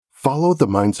Follow The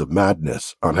Minds of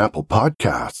Madness on Apple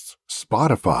Podcasts,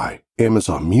 Spotify,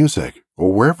 Amazon Music,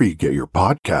 or wherever you get your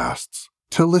podcasts.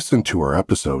 To listen to our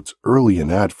episodes early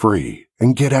and ad-free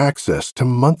and get access to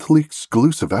monthly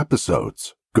exclusive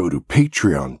episodes, go to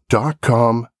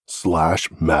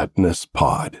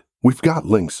patreon.com/madnesspod. We've got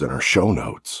links in our show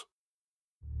notes.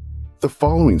 The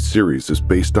following series is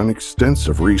based on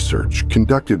extensive research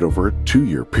conducted over a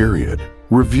 2-year period,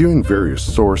 reviewing various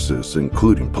sources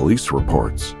including police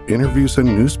reports, interviews, and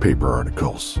newspaper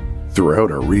articles.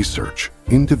 Throughout our research,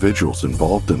 individuals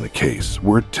involved in the case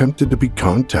were attempted to be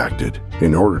contacted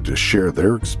in order to share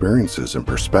their experiences and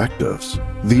perspectives.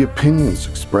 The opinions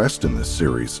expressed in this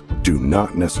series do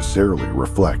not necessarily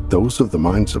reflect those of the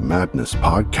Minds of Madness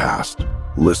podcast.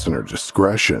 Listener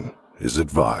discretion is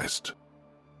advised.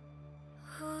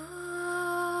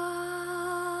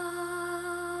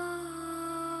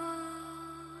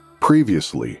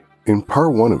 Previously, in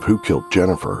part 1 of Who Killed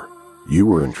Jennifer, you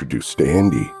were introduced to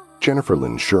Andy, Jennifer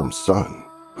Lynn Sherm's son,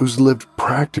 who's lived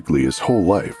practically his whole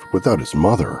life without his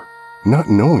mother, not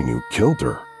knowing who killed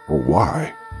her or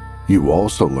why. You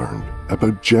also learned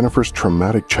about Jennifer's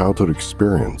traumatic childhood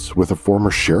experience with a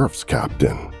former sheriff's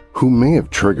captain, who may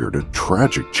have triggered a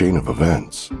tragic chain of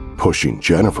events, pushing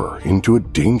Jennifer into a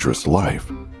dangerous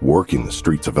life, working the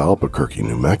streets of Albuquerque,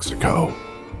 New Mexico.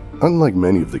 Unlike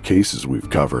many of the cases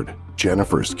we've covered,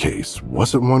 Jennifer's case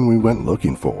wasn't one we went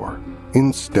looking for.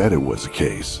 Instead, it was a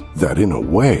case that, in a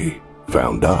way,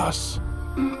 found us.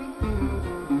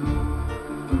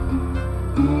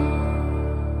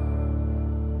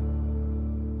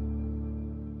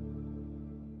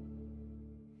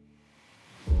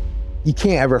 You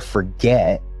can't ever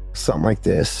forget something like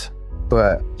this,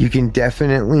 but you can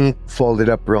definitely fold it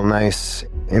up real nice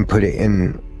and put it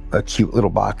in a cute little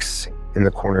box in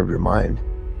the corner of your mind.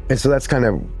 And so that's kind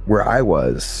of where I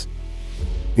was.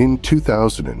 In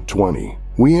 2020,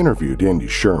 we interviewed Andy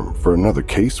Sherm for another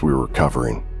case we were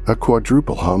covering, a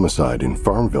quadruple homicide in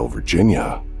Farmville,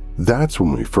 Virginia. That's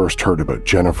when we first heard about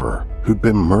Jennifer, who'd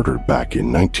been murdered back in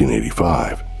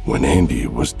 1985, when Andy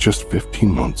was just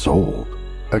 15 months old.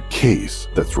 A case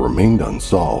that's remained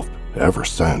unsolved ever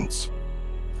since.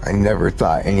 I never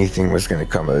thought anything was going to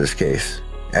come of this case,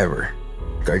 ever.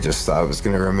 I just thought it was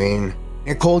going to remain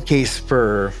a cold case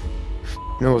for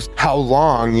who knows how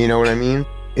long, you know what I mean?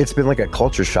 It's been like a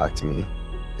culture shock to me.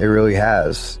 It really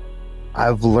has.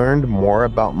 I've learned more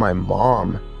about my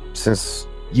mom since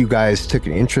you guys took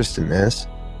an interest in this.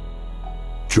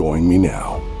 Join me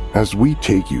now as we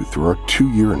take you through our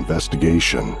 2-year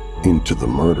investigation into the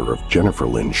murder of Jennifer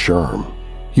Lynn Sherm.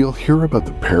 You'll hear about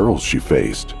the perils she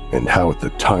faced and how at the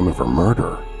time of her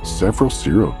murder, several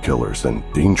serial killers and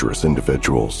dangerous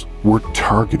individuals were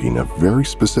targeting a very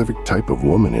specific type of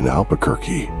woman in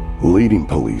Albuquerque, leading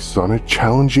police on a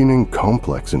challenging and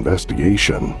complex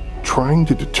investigation, trying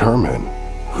to determine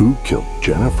who killed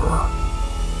Jennifer.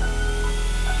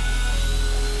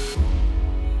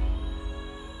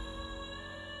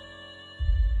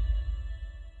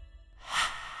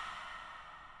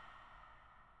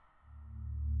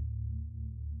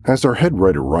 As our head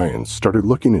writer Ryan started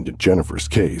looking into Jennifer's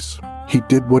case, he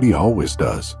did what he always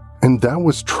does, and that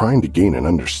was trying to gain an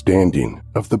understanding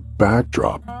of the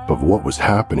backdrop of what was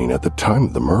happening at the time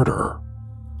of the murder.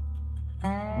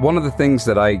 One of the things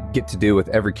that I get to do with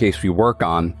every case we work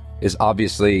on is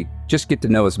obviously just get to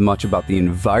know as much about the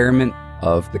environment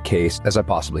of the case as I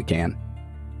possibly can.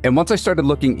 And once I started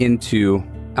looking into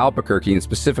Albuquerque, and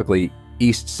specifically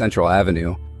East Central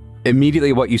Avenue,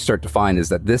 immediately what you start to find is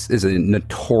that this is a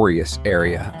notorious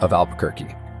area of Albuquerque.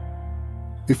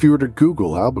 If you were to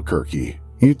Google Albuquerque,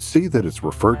 you'd see that it's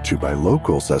referred to by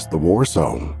locals as the war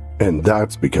zone, and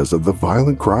that's because of the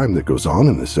violent crime that goes on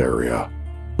in this area.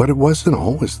 But it wasn't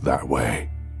always that way.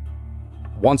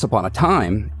 Once upon a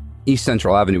time, East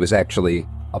Central Avenue was actually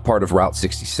a part of Route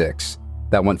 66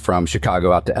 that went from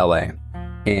Chicago out to LA.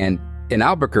 And in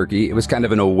Albuquerque, it was kind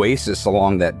of an oasis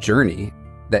along that journey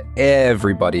that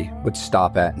everybody would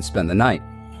stop at and spend the night.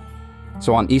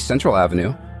 So on East Central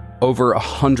Avenue, over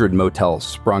 100 motels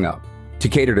sprung up to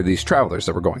cater to these travelers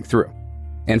that were going through.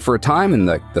 And for a time in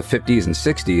the 50s and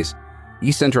 60s,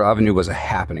 East Central Avenue was a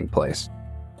happening place.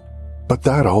 But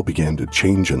that all began to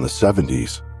change in the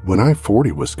 70s when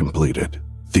I-40 was completed,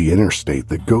 the interstate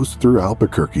that goes through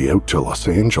Albuquerque out to Los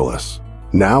Angeles.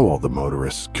 Now all the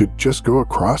motorists could just go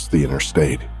across the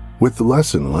interstate, with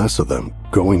less and less of them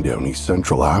going down East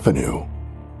Central Avenue.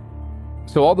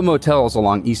 So all the motels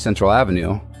along East Central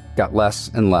Avenue got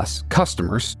less and less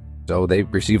customers, so they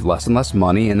received less and less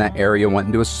money, and that area went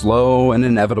into a slow and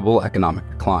inevitable economic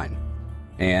decline.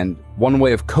 And one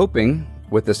way of coping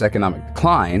with this economic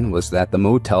decline was that the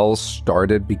motels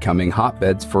started becoming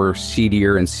hotbeds for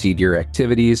seedier and seedier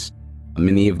activities.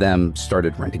 Many of them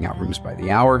started renting out rooms by the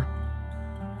hour.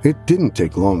 It didn't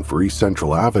take long for East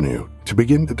Central Avenue to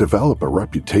begin to develop a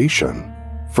reputation.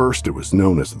 First, it was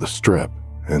known as the Strip,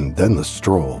 and then the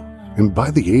Stroll, and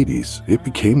by the 80s, it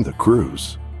became the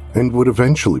Cruise, and would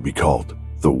eventually be called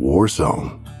the War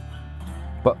Zone.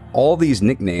 But all these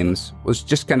nicknames was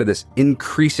just kind of this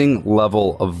increasing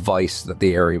level of vice that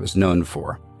the area was known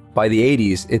for. By the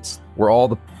 80s, it's where all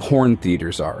the porn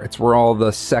theaters are. It's where all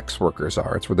the sex workers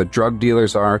are. It's where the drug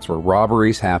dealers are. It's where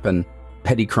robberies happen,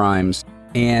 petty crimes.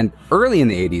 And early in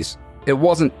the 80s, it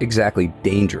wasn't exactly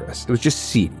dangerous. It was just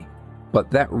seedy.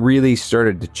 But that really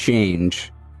started to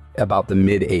change about the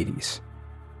mid-80s.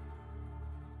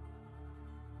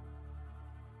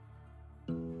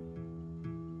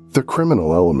 The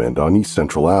criminal element on East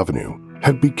Central Avenue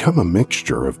had become a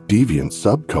mixture of deviant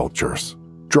subcultures: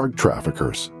 drug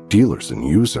traffickers, dealers and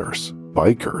users,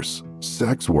 bikers,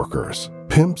 sex workers,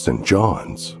 pimps and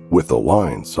johns, with the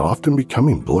lines often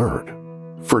becoming blurred.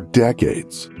 For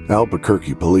decades,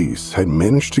 Albuquerque police had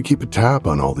managed to keep a tab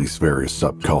on all these various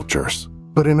subcultures,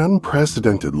 but an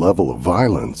unprecedented level of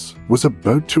violence was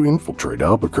about to infiltrate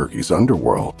Albuquerque's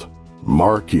underworld,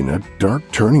 marking a dark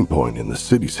turning point in the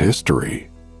city's history.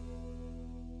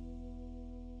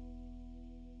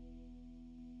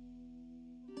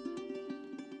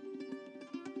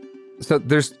 So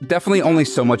there's definitely only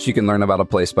so much you can learn about a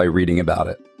place by reading about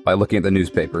it, by looking at the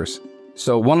newspapers.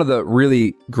 So one of the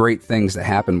really great things that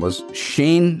happened was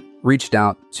Shane reached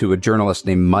out to a journalist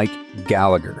named Mike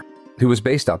Gallagher, who was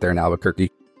based out there in Albuquerque,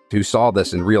 who saw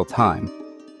this in real time.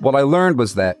 What I learned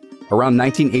was that around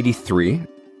 1983, in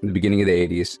the beginning of the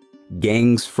 80s,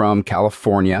 gangs from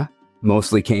California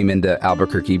mostly came into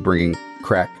Albuquerque bringing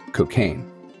crack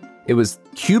cocaine. It was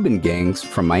Cuban gangs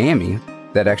from Miami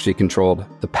that actually controlled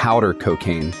the powder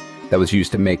cocaine that was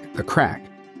used to make the crack.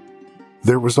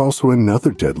 There was also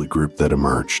another deadly group that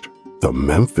emerged, the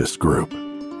Memphis Group.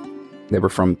 They were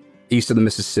from east of the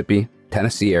Mississippi,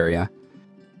 Tennessee area,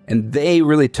 and they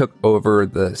really took over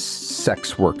the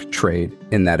sex work trade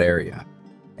in that area.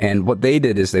 And what they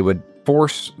did is they would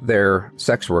force their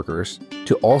sex workers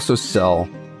to also sell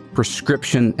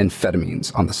prescription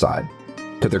amphetamines on the side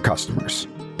to their customers,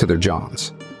 to their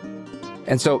johns.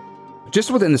 And so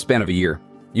just within the span of a year,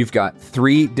 you've got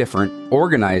 3 different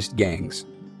organized gangs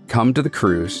come to the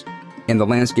cruise, and the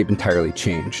landscape entirely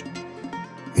changed.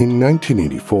 In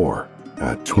 1984,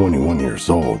 at 21 years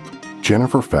old,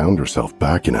 Jennifer found herself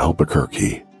back in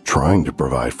Albuquerque, trying to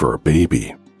provide for a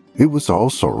baby. It was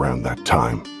also around that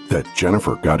time that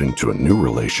Jennifer got into a new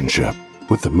relationship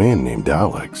with a man named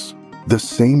Alex, the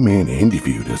same man Andy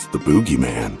viewed as the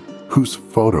boogeyman, whose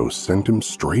photos sent him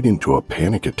straight into a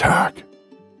panic attack.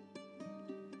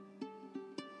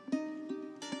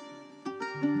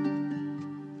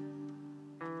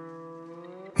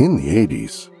 In the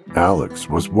 80s, Alex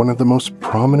was one of the most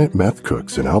prominent meth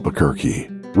cooks in Albuquerque,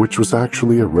 which was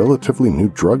actually a relatively new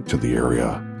drug to the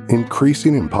area,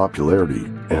 increasing in popularity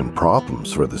and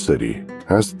problems for the city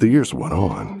as the years went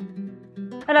on.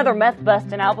 Another meth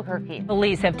bust in Albuquerque.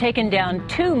 Police have taken down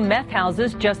 2 meth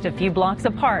houses just a few blocks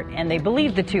apart, and they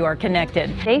believe the 2 are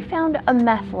connected. They found a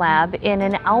meth lab in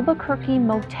an Albuquerque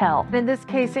motel. In this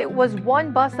case, it was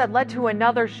one bust that led to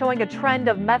another, showing a trend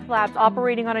of meth labs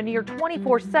operating on a near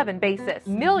 24/7 basis.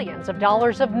 Millions of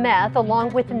dollars of meth,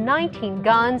 along with 19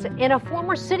 guns, in a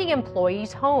former city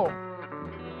employee's home.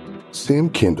 Sam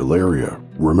Candelaria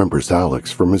remembers Alex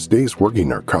from his days working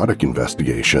narcotic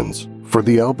investigations for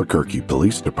the Albuquerque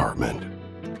Police Department.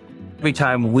 Every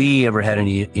time we ever had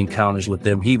any encounters with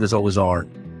them, he was always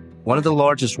armed. One of the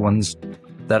largest ones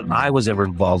that I was ever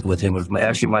involved with him was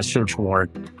actually my search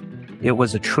warrant. It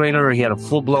was a trailer. He had a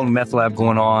full-blown meth lab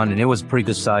going on, and it was pretty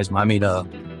good size. I mean,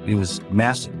 it was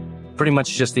massive. Pretty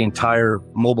much just the entire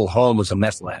mobile home was a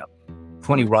meth lab.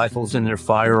 20 rifles in there,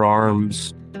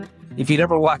 firearms. If you'd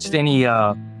ever watched any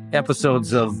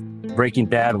episodes of Breaking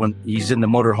Bad, when he's in the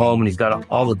motor home and he's got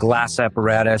all the glass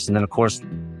apparatus, and then of course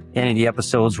any of the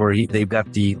episodes where they've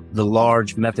got the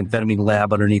large methamphetamine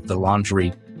lab underneath the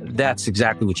laundry, that's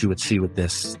exactly what you would see with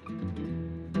this.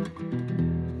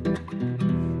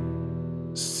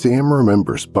 Sam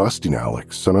remembers busting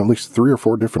Alex on at least 3 or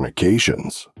 4 different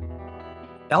occasions.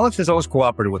 Alex has always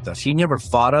cooperated with us. He never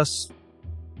fought us.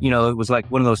 You know, it was like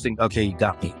one of those things, okay, you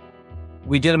got me.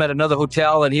 We did him at another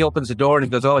hotel, and he opens the door and he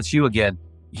goes, oh, it's you again.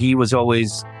 He was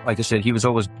always, like I said, he was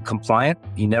always compliant.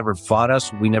 He never fought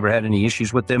us. We never had any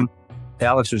issues with him.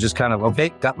 Alex was just kind of, okay,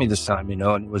 got me this time, you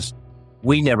know, and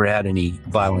we never had any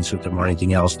violence with him or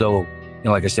anything else. Though, you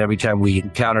know, like I said, every time we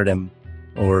encountered him,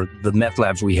 or the meth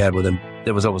labs we had with him,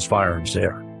 there was always firearms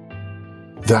there.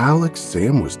 The Alex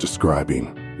Sam was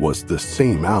describing was the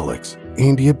same Alex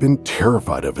Andy had been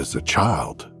terrified of as a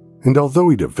child. And although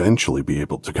he'd eventually be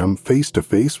able to come face to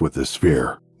face with this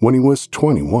fear when he was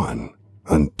 21,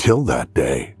 until that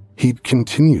day, he'd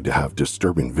continued to have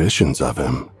disturbing visions of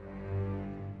him.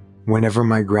 Whenever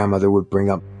my grandmother would bring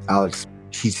up Alex,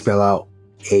 she'd spell out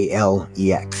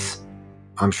Alex.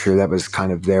 I'm sure that was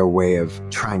kind of their way of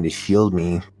trying to shield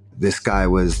me. This guy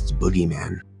was the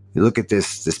boogeyman. You look at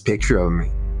this picture of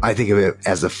him, I think of it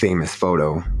as a famous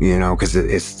photo, because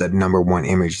it's the number one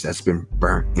image that's been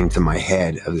burnt into my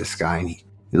head of this guy. And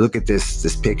you look at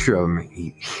this picture of him,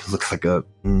 he looks like a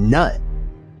nut.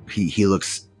 He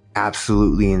looks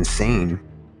absolutely insane.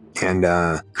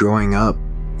 And growing up,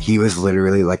 he was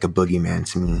literally like a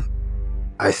boogeyman to me.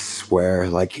 I swear,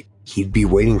 like, he'd be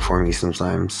waiting for me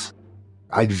sometimes.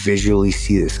 I'd visually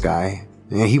see this guy.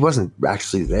 And he wasn't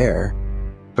actually there,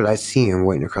 but I'd see him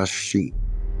waiting across the street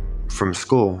from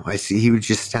school. He would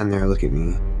just stand there and look at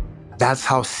me. That's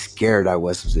how scared I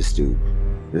was of this dude.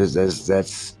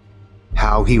 That's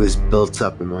how he was built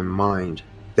up in my mind.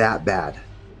 That bad.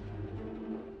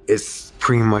 It's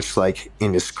pretty much like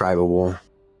indescribable.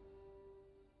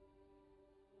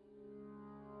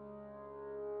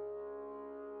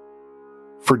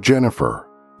 For Jennifer,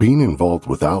 being involved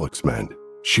with Alex meant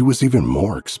she was even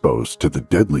more exposed to the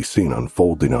deadly scene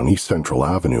unfolding on East Central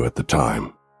Avenue at the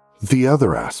time. The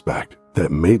other aspect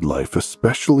that made life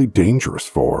especially dangerous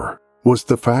for her was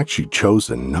the fact she'd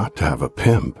chosen not to have a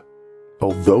pimp.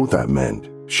 Although that meant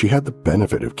she had the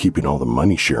benefit of keeping all the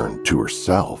money she earned to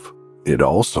herself, it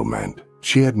also meant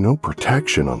she had no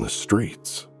protection on the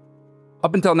streets.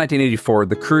 Up until 1984,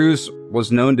 the cruise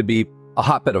was known to be a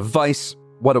hotbed of vice.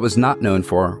 What it was not known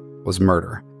for was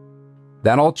murder.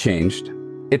 That all changed.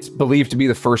 It's believed to be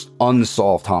the first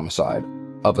unsolved homicide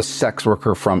of a sex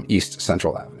worker from East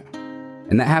Central Avenue.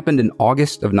 And that happened in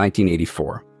August of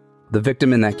 1984. The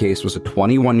victim in that case was a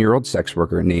 21-year-old sex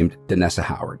worker named Danessa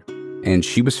Howard. And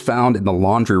she was found in the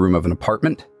laundry room of an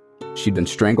apartment. She'd been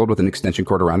strangled with an extension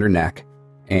cord around her neck.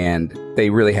 And they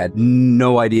really had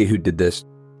no idea who did this.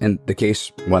 And the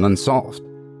case went unsolved.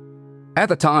 At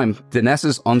the time,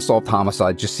 Danessa's unsolved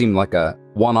homicide just seemed like a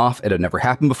one-off. It had never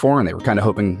happened before, and they were kind of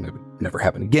hoping it would never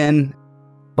happen again.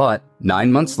 But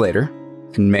 9 months later,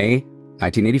 in May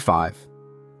 1985,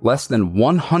 less than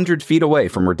 100 feet away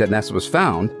from where Danessa was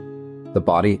found, the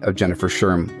body of Jennifer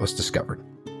Sherm was discovered.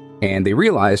 And they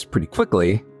realized pretty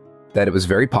quickly that it was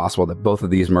very possible that both of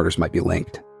these murders might be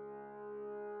linked.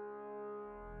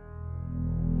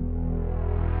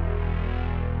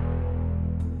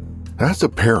 As a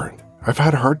parent, I've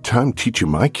had a hard time teaching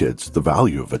my kids the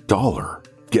value of $1.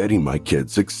 Getting my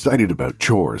kids excited about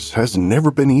chores has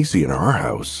never been easy in our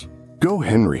house.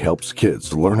 GoHenry helps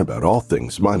kids learn about all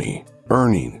things money,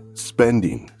 earning,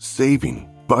 spending, saving,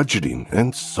 budgeting,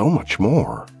 and so much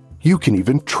more. You can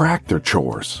even track their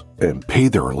chores and pay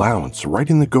their allowance right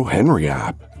in the GoHenry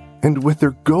app. And with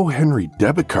their GoHenry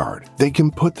debit card, they can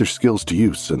put their skills to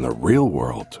use in the real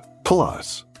world.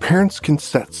 Plus, parents can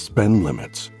set spend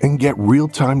limits and get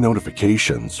real-time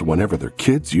notifications whenever their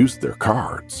kids use their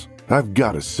cards. I've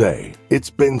got to say, it's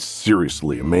been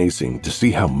seriously amazing to see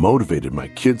how motivated my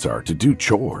kids are to do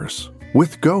chores.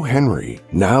 With GoHenry,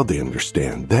 now they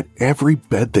understand that every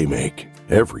bed they make,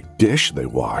 every dish they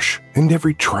wash, and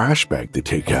every trash bag they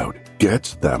take out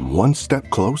gets them one step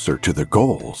closer to their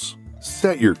goals.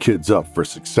 Set your kids up for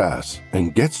success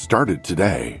and get started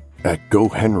today at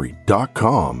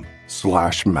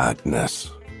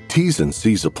GoHenry.com/madness. T's and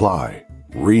C's apply.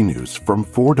 Renews from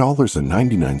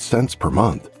 $4.99 per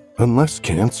month unless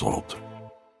canceled.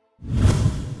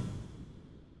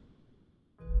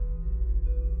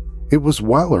 It was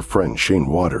while our friend Shane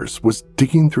Waters was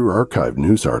digging through archived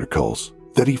news articles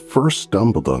that he first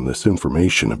stumbled on this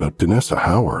information about Danessa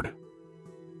Howard.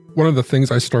 One of the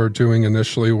things I started doing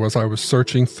initially was I was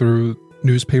searching through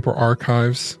newspaper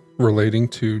archives relating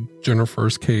to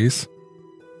Jennifer's case.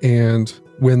 And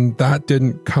when that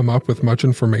didn't come up with much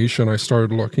information, I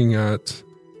started looking at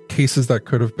cases that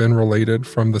could have been related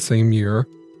from the same year.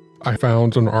 I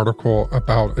found an article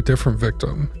about a different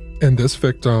victim, and this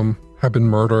victim had been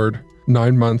murdered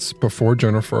 9 months before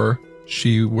Jennifer.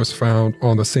 She was found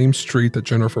on the same street that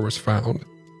Jennifer was found.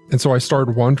 And so I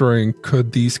started wondering,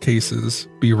 could these cases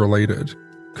be related?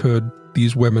 Could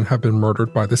these women have been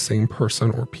murdered by the same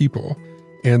person or people?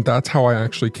 And that's how I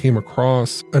actually came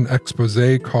across an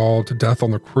expose called Death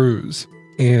on the Cruise.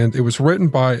 And it was written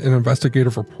by an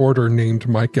investigative reporter named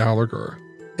Mike Gallagher.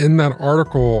 In that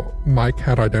article, Mike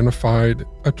had identified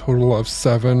a total of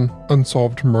 7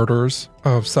 unsolved murders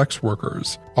of sex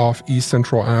workers off East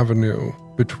Central Avenue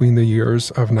between the years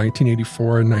of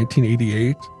 1984 and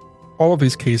 1988. All of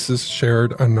these cases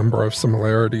shared a number of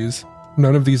similarities.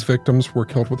 None of these victims were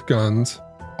killed with guns.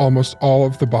 Almost all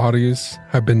of the bodies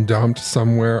have been dumped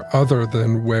somewhere other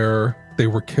than where they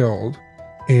were killed.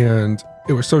 And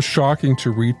it was so shocking to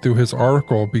read through his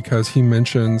article because he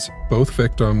mentions both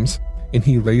victims and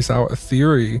he lays out a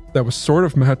theory that was sort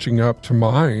of matching up to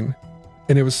mine.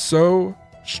 And it was so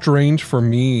strange for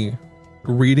me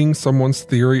reading someone's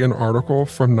theory and article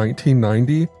from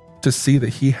 1990 to see that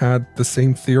he had the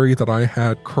same theory that I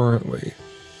had currently.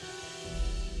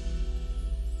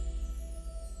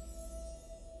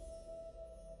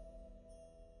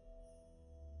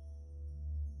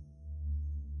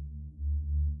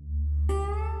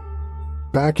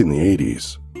 Back in the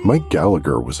 80s, Mike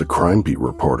Gallagher was a crime beat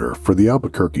reporter for the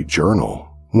Albuquerque Journal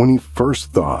when he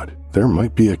first thought there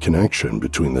might be a connection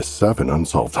between the 7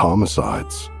 unsolved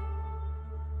homicides.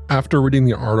 After reading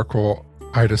the article,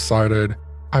 I decided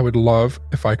I would love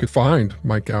if I could find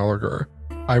Mike Gallagher.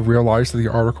 I realized that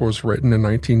the article was written in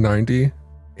 1990,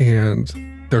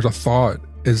 and there's a thought,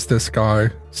 is this guy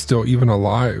still even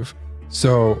alive?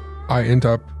 So I end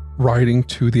up writing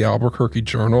to the Albuquerque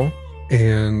Journal,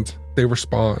 and they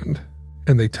respond.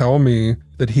 And they tell me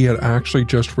that he had actually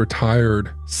just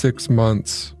retired 6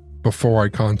 months before I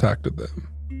contacted them.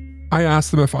 I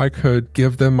asked them if I could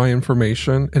give them my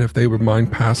information and if they would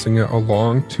mind passing it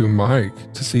along to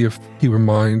Mike to see if he would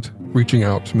mind reaching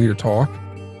out to me to talk.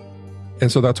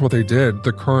 And so that's what they did.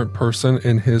 The current person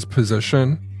in his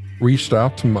position reached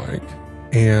out to Mike.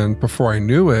 And before I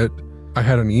knew it, I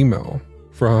had an email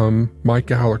from Mike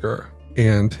Gallagher.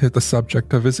 And the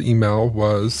subject of his email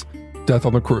was Death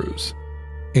on the Cruise.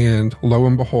 And lo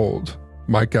and behold,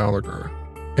 Mike Gallagher.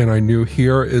 And I knew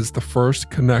here is the first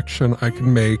connection I could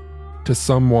make to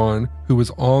someone who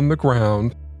was on the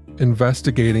ground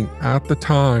investigating at the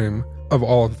time of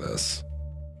all of this.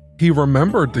 He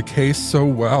remembered the case so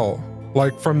well,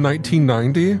 like from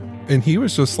 1990, and he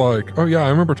was just like, oh yeah, I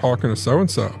remember talking to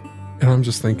so-and-so. And I'm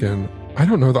just thinking, I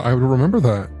don't know that I would remember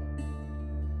that.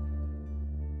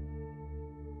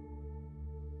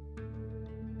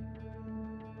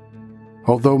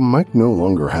 Although Mike no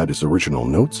longer had his original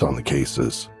notes on the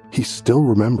cases, he still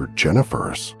remembered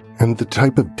Jennifer's and the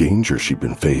type of danger she'd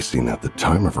been facing at the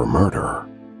time of her murder.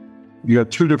 You got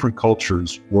 2 different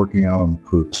cultures working out on the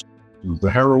cruise.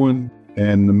 The heroin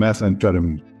and the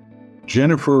methamphetamine.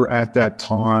 Jennifer at that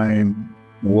time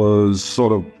was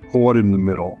sort of caught in the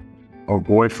middle. Her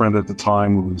boyfriend at the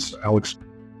time was Alex.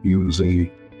 He was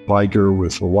a biker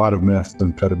with a lot of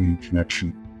methamphetamine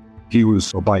connection. He was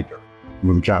a biker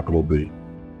with a capital B.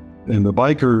 And the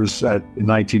bikers in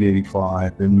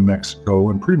 1985 in New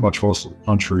Mexico and pretty much most of the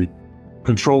country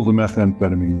controlled the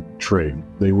methamphetamine trade.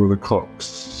 They were the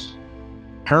cooks.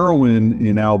 Heroin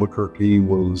in Albuquerque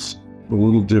was a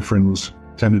little different,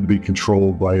 tended to be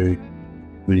controlled by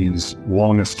these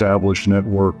long-established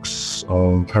networks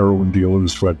of heroin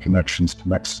dealers who had connections to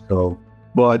Mexico.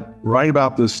 But right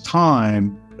about this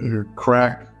time,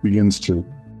 crack begins to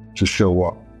show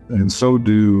up, and so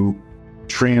do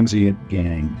transient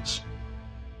gangs.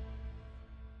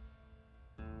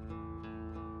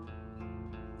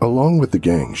 Along with the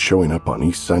gangs showing up on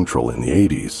East Central in the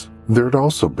 80s, there had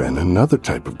also been another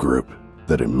type of group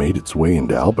that had made its way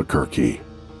into Albuquerque,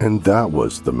 and that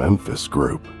was the Memphis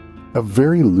Group, a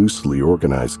very loosely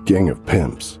organized gang of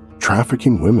pimps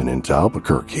trafficking women into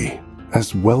Albuquerque,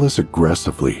 as well as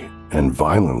aggressively and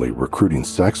violently recruiting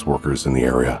sex workers in the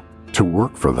area to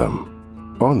work for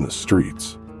them. On the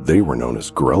streets, they were known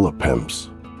as guerrilla pimps,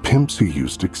 pimps who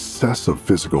used excessive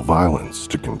physical violence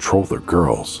to control their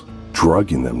girls,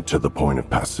 drugging them to the point of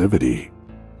passivity.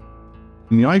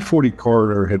 The I-40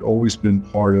 corridor had always been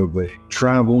part of a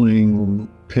traveling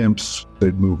pimps.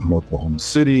 They'd moved from Oklahoma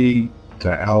City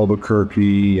to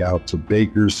Albuquerque, out to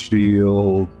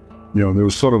Bakersfield. There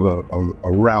was sort of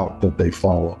a route that they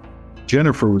followed.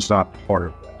 Jennifer was not part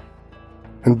of that.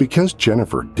 And because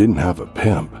Jennifer didn't have a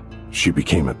pimp, she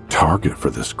became a target for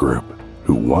this group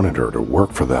who wanted her to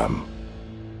work for them.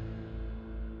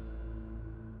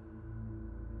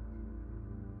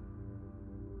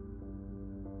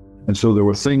 And so there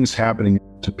were things happening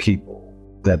to people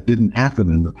that didn't happen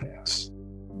in the past.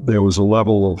 There was a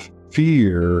level of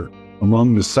fear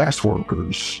among the sex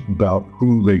workers about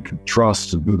who they could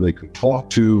trust and who they could talk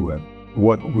to, and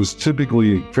what was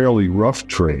typically a fairly rough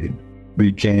trade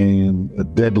became a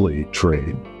deadly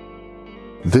trade.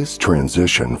 This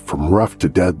transition from rough to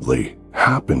deadly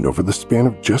happened over the span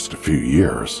of just a few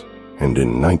years, And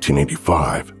in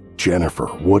 1985, Jennifer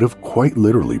would have quite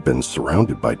literally been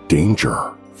surrounded by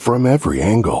danger from every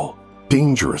angle.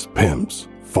 Dangerous pimps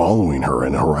following her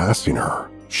and harassing her,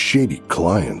 shady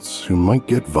clients who might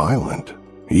get violent.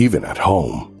 Even at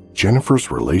home, Jennifer's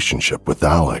relationship with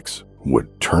Alex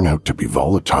would turn out to be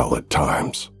volatile at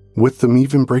times, with them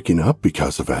even breaking up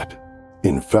because of it.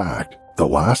 In fact, the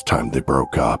last time they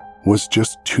broke up was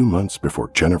just 2 months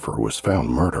before Jennifer was found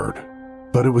murdered.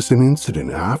 But it was an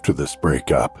incident after this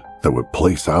breakup that would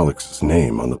place Alex's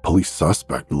name on the police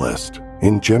suspect list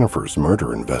in Jennifer's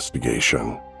murder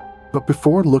investigation. But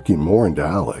before looking more into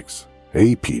Alex,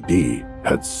 APD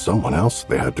had someone else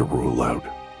they had to rule out.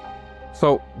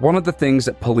 So one of the things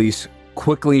that police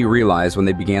quickly realized when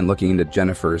they began looking into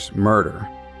Jennifer's murder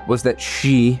was that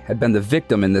she had been the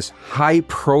victim in this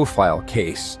high-profile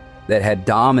case that had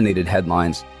dominated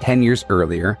headlines 10 years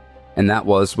earlier, and that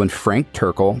was when Frank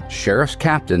Turkle, sheriff's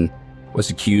captain, was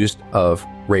accused of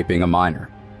raping a minor.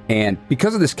 And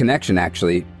because of this connection,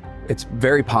 actually, it's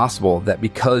very possible that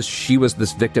because she was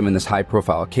this victim in this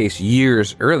high-profile case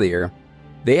years earlier,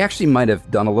 they actually might have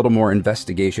done a little more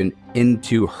investigation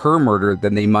into her murder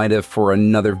than they might have for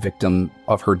another victim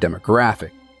of her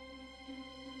demographic.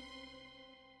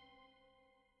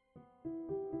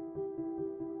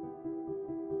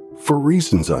 For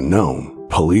reasons unknown,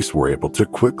 police were able to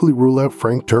quickly rule out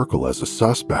Frank Turkle as a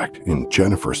suspect in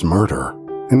Jennifer's murder.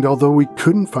 And although we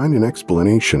couldn't find an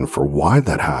explanation for why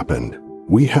that happened,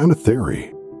 we had a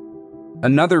theory.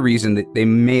 Another reason that they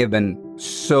may have been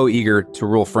so eager to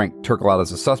rule Frank Turkle out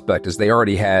as a suspect is they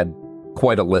already had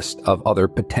quite a list of other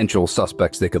potential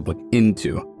suspects they could look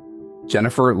into.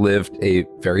 Jennifer lived a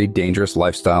very dangerous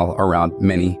lifestyle around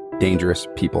many dangerous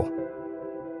people.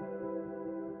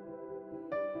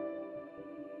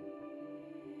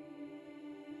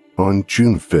 On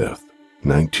June 5th,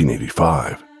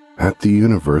 1985, at the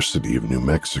University of New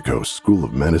Mexico School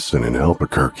of Medicine in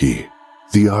Albuquerque,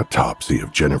 the autopsy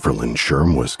of Jennifer Lynn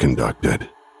Sherm was conducted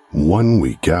 1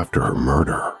 week after her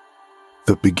murder.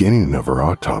 The beginning of her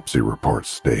autopsy report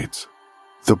states,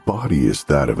 "The body is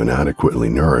that of an adequately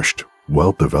nourished,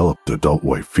 well-developed adult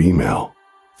white female.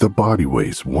 The body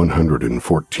weighs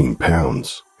 114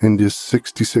 pounds and is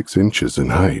 66 inches in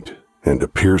height and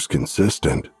appears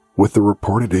consistent with the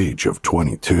reported age of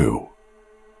 22.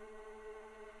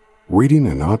 Reading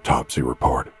an autopsy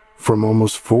report from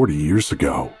almost 40 years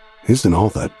ago isn't all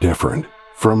that different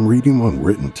from reading one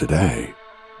written today.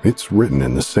 It's written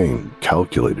in the same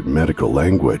calculated medical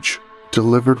language,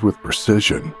 delivered with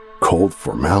precision, cold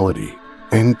formality,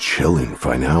 and chilling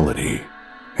finality.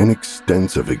 An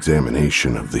extensive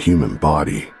examination of the human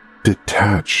body,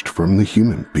 detached from the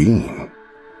human being.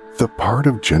 The part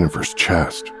of Jennifer's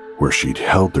chest where she'd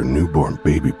held her newborn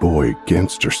baby boy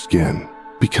against her skin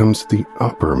becomes the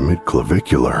upper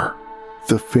midclavicular.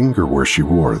 The finger where she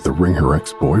wore the ring her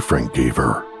ex-boyfriend gave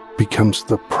her becomes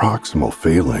the proximal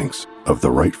phalanx of the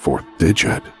right fourth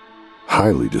digit.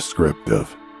 Highly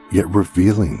descriptive, yet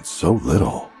revealing so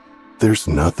little. There's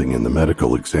nothing in the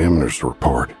medical examiner's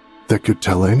report that could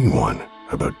tell anyone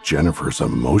about Jennifer's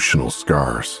emotional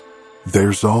scars.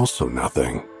 There's also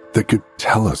nothing that could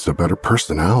tell us about her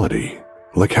personality,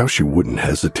 like how she wouldn't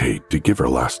hesitate to give her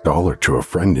last dollar to a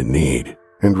friend in need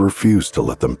and refuse to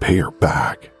let them pay her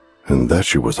back, and that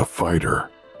she was a fighter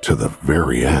to the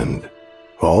very end.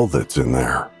 All that's in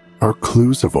there are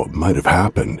clues of what might have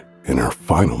happened in her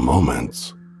final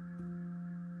moments.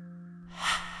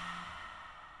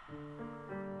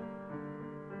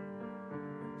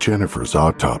 Jennifer's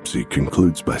autopsy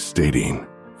concludes by stating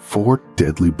 4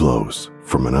 deadly blows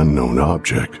from an unknown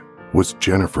object was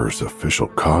Jennifer's official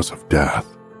cause of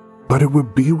death. But it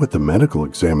would be what the medical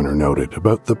examiner noted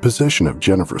about the position of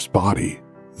Jennifer's body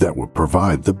that would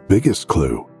provide the biggest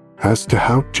clue as to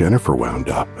how Jennifer wound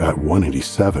up at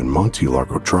 187 Monte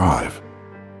Largo Drive.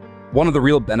 One of the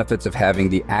real benefits of having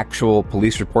the actual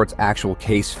police report's actual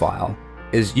case file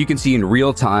is you can see in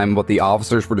real time what the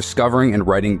officers were discovering and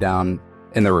writing down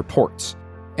in their reports.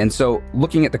 And so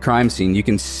looking at the crime scene, you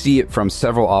can see it from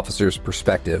several officers'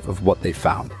 perspective of what they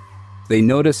found. They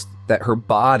noticed that her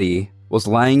body was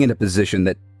lying in a position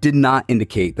that did not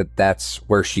indicate that that's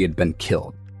where she had been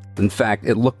killed. In fact,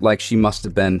 it looked like she must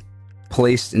have been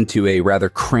placed into a rather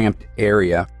cramped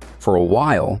area for a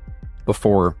while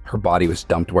before her body was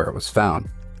dumped where it was found,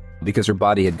 because her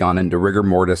body had gone into rigor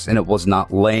mortis and it was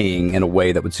not laying in a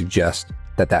way that would suggest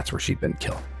that that's where she'd been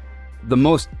killed. The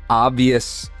most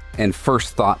obvious and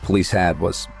first thought police had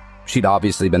was she'd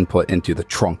obviously been put into the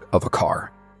trunk of a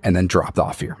car and then dropped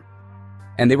off here.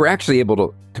 And they were actually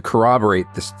able to corroborate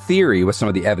this theory with some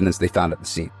of the evidence they found at the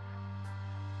scene.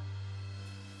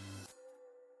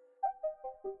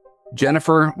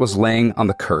 Jennifer was laying on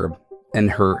the curb,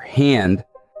 and her hand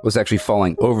was actually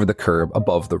falling over the curb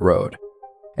above the road.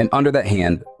 And under that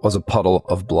hand was a puddle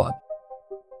of blood.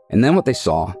 And then what they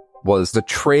saw was the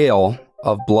trail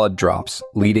of blood drops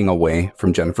leading away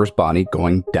from Jennifer's body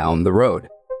going down the road.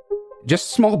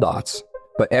 Just small dots,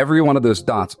 but every one of those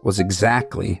dots was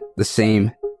exactly the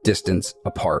same distance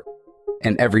apart.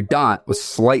 And every dot was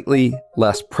slightly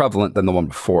less prevalent than the one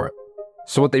before it.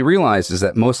 So what they realized is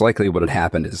that most likely what had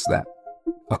happened is that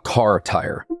a car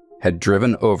tire had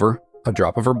driven over a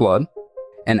drop of her blood,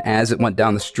 and as it went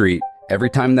down the street, every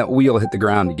time that wheel hit the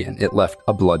ground again, it left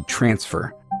a blood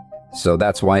transfer. So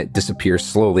that's why it disappears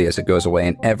slowly as it goes away,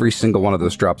 and every single one of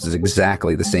those drops is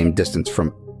exactly the same distance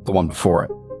from the one before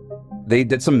it. They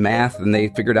did some math, and they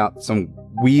figured out some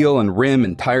wheel and rim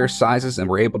and tire sizes, and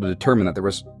were able to determine that there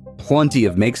was plenty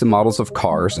of makes and models of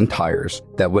cars and tires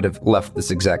that would have left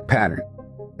this exact pattern.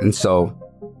 And so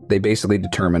they basically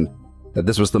determined that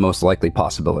this was the most likely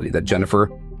possibility, that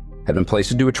Jennifer had been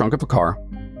placed into a trunk of a car,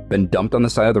 been dumped on the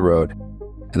side of the road,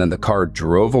 and then the car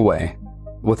drove away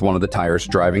with one of the tires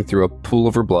driving through a pool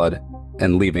of her blood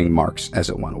and leaving marks as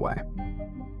it went away.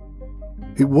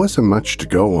 It wasn't much to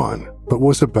go on, but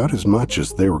was about as much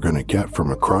as they were going to get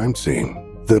from a crime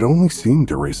scene that only seemed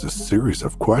to raise a series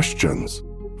of questions.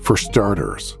 For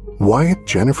starters, why had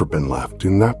Jennifer been left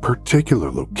in that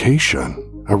particular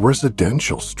location, a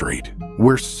residential street,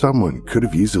 where someone could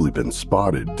have easily been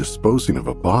spotted disposing of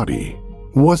a body?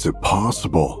 Was it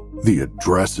possible the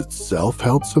address itself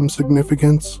held some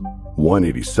significance?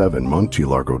 187 Monte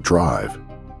Largo Drive.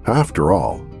 After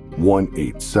all,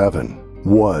 187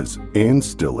 was and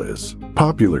still is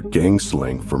popular gang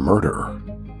slang for murder.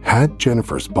 Had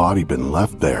Jennifer's body been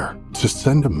left there to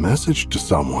send a message to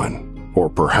someone? Or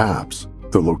perhaps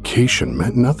the location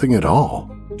meant nothing at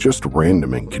all, just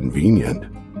random and convenient.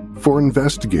 For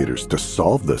investigators to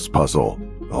solve this puzzle,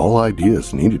 all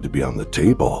ideas needed to be on the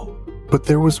table. But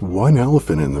there was one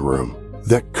elephant in the room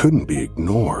that couldn't be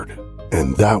ignored,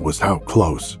 and that was how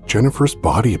close Jennifer's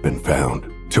body had been found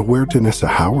to where Danessa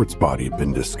Howard's body had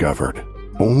been discovered,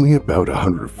 only about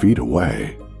 100 feet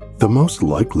away. The most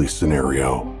likely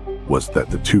scenario was that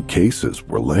the two cases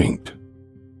were linked.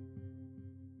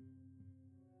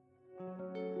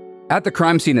 At the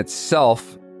crime scene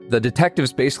itself, the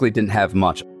detectives basically didn't have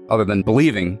much other than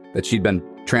believing that she'd been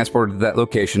transported to that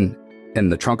location in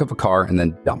the trunk of a car and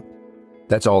then dumped.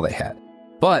 That's all they had.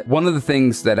 But one of the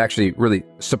things that actually really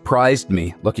surprised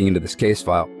me looking into this case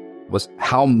file was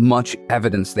how much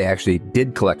evidence they actually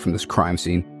did collect from this crime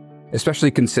scene,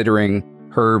 especially considering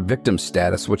her victim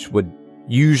status, which would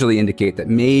usually indicate that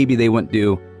maybe they wouldn't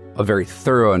do a very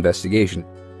thorough investigation.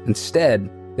 Instead,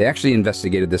 they actually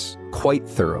investigated this quite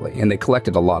thoroughly, and they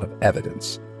collected a lot of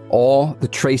evidence. All the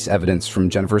trace evidence from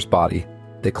Jennifer's body,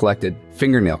 they collected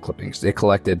fingernail clippings. They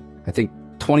collected, I think,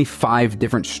 25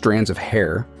 different strands of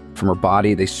hair from her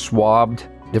body. They swabbed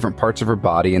different parts of her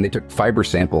body, and they took fiber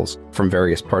samples from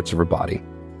various parts of her body.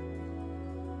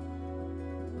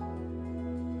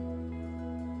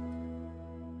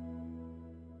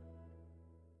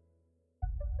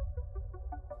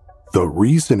 The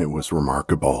reason it was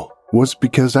remarkable was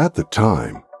because at the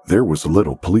time, there was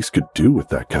little police could do with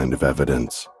that kind of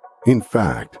evidence. In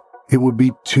fact, it would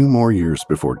be 2 more years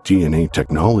before DNA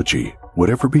technology would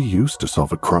ever be used to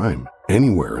solve a crime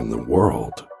anywhere in the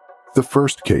world. The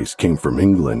first case came from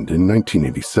England in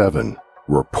 1987,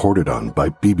 reported on by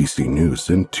BBC News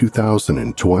in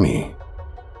 2020.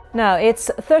 Now, it's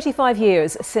 35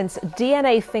 years since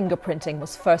DNA fingerprinting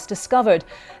was first discovered.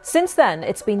 Since then,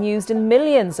 it's been used in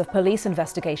millions of police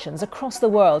investigations across the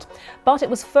world. But it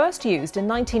was first used in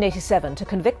 1987 to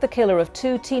convict the killer of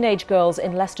 2 teenage girls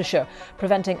in Leicestershire,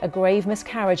 preventing a grave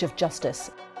miscarriage of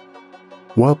justice.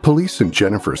 While police in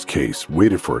Jennifer's case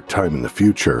waited for a time in the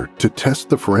future to test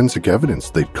the forensic evidence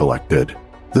they'd collected,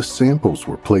 the samples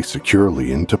were placed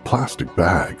securely into plastic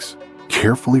bags,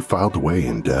 carefully filed away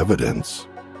into evidence.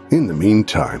 In the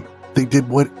meantime, they did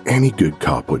what any good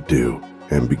cop would do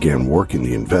and began working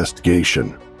the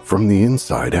investigation from the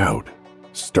inside out,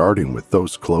 starting with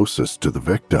those closest to the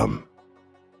victim.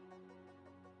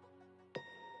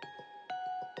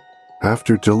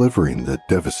 After delivering the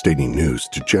devastating news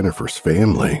to Jennifer's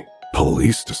family,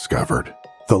 police discovered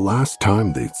the last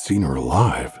time they'd seen her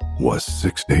alive was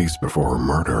 6 days before her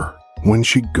murder, when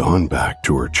she'd gone back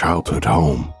to her childhood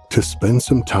home to spend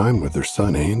some time with her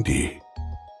son Andy.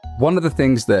 One of the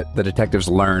things that the detectives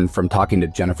learned from talking to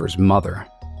Jennifer's mother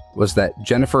was that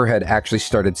Jennifer had actually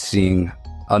started seeing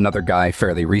another guy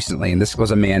fairly recently, and this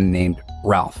was a man named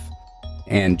Ralph.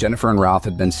 And Jennifer and Ralph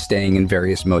had been staying in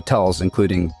various motels,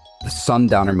 including the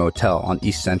Sundowner Motel on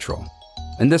East Central.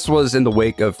 And this was in the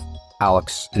wake of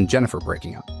Alex and Jennifer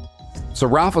breaking up. So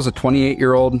Ralph was a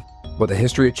 28-year-old with a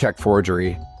history of check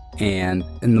forgery, and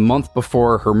in the month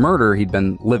before her murder, he'd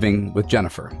been living with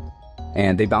Jennifer.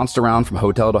 And they bounced around from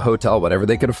hotel to hotel, whatever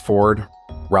they could afford.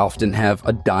 Ralph didn't have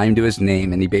a dime to his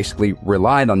name, and he basically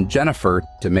relied on Jennifer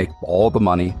to make all the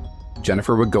money.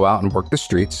 Jennifer would go out and work the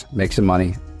streets, make some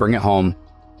money, bring it home.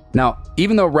 Now,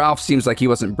 even though Ralph seems like he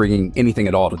wasn't bringing anything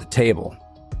at all to the table,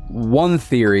 one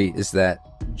theory is that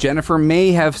Jennifer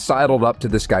may have sidled up to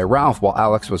this guy Ralph while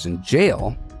Alex was in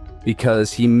jail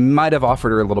because he might have offered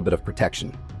her a little bit of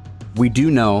protection. We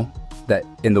do know that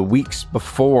in the weeks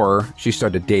before she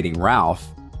started dating Ralph,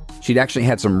 she'd actually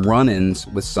had some run-ins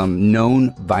with some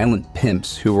known violent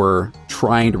pimps who were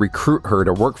trying to recruit her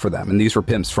to work for them. And these were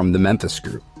pimps from the Memphis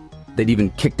group. They'd even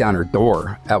kicked down her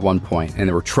door at one point, and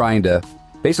they were trying to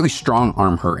basically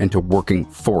strong-arm her into working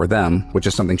for them, which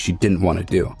is something she didn't want to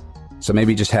do. So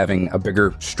maybe just having a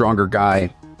bigger, stronger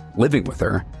guy living with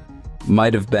her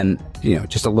might have been,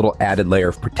 just a little added layer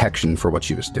of protection for what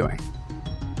she was doing.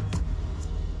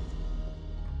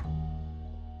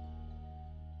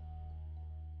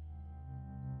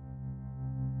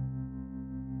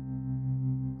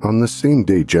 On the same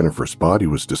day Jennifer's body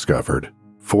was discovered,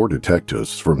 4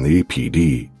 detectives from the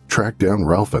APD tracked down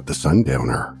Ralph at the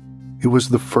Sundowner. It was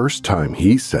the first time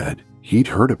he said he'd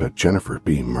heard about Jennifer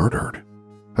being murdered.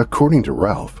 According to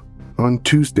Ralph, on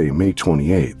Tuesday, May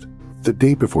 28th, the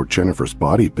day before Jennifer's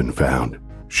body had been found,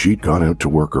 she'd gone out to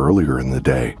work earlier in the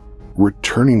day,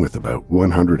 returning with about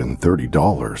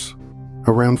 $130.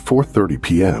 Around 4:30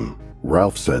 p.m.,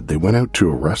 Ralph said they went out to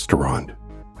a restaurant.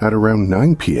 At around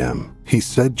 9 p.m., he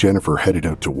said Jennifer headed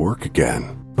out to work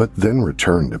again, but then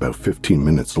returned about 15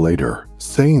 minutes later,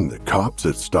 saying the cops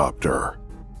had stopped her.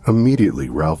 Immediately,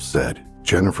 Ralph said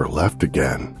Jennifer left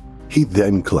again. He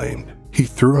then claimed he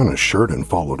threw on a shirt and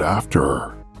followed after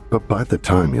her, but by the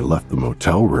time he left the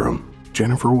motel room,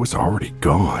 Jennifer was already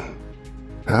gone.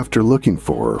 After looking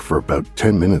for her for about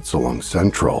 10 minutes along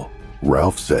Central,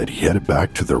 Ralph said he headed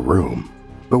back to the room,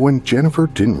 but when Jennifer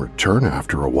didn't return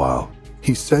after a while,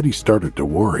 he said he started to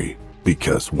worry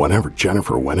because whenever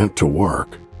Jennifer went out to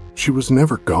work, she was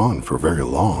never gone for very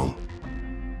long.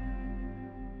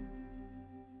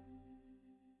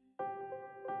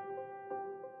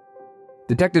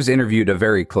 Detectives interviewed a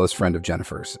very close friend of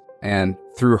Jennifer's, and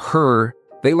through her,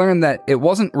 they learned that it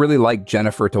wasn't really like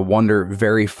Jennifer to wander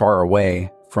very far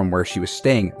away from where she was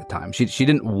staying at the time. She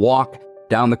didn't walk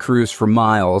down the cruise for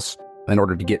miles in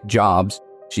order to get jobs.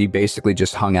 She basically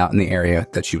just hung out in the area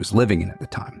that she was living in at the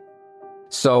time.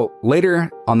 So later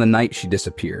on the night she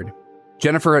disappeared,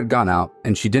 Jennifer had gone out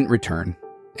and she didn't return.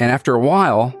 And after a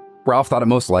while, Ralph thought it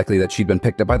most likely that she'd been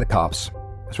picked up by the cops.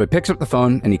 So he picks up the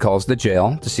phone and he calls the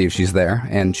jail to see if she's there,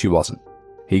 and she wasn't.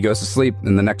 He goes to sleep,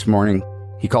 and the next morning,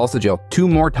 he calls the jail 2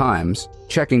 more times,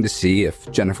 checking to see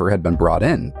if Jennifer had been brought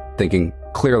in, thinking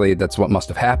clearly that's what must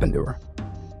have happened to her.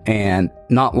 And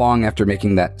not long after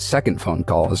making that second phone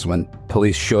call is when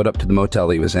police showed up to the motel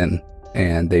he was in,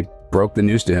 and they broke the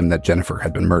news to him that Jennifer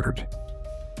had been murdered.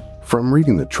 From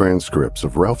reading the transcripts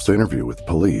of Ralph's interview with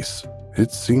police,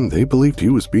 it seemed they believed he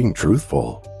was being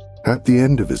truthful. At the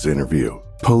end of his interview,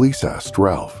 police asked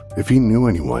Ralph if he knew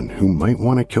anyone who might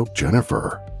want to kill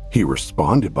Jennifer. He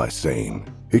responded by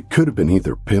saying it could have been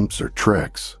either pimps or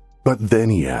tricks, but then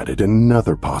he added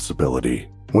another possibility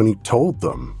when he told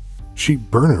them she'd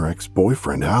burn her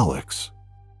ex-boyfriend Alex.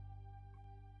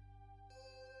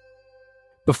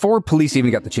 Before police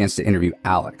even got the chance to interview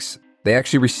Alex, they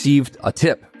actually received a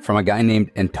tip from a guy named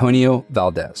Antonio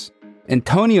Valdez.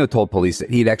 Antonio told police that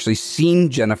he'd actually seen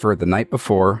Jennifer the night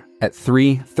before at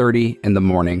 3:30 in the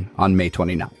morning on May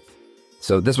 29th.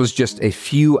 So this was just a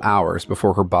few hours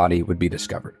before her body would be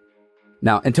discovered.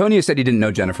 Now, Antonio said he didn't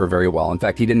know Jennifer very well. In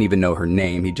fact, he didn't even know her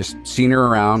name. He'd just seen her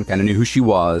around, kind of knew who she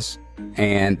was.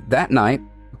 And that night,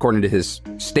 according to his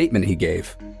statement he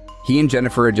gave, he and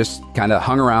Jennifer had just kind of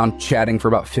hung around chatting for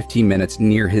about 15 minutes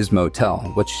near his motel,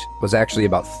 which was actually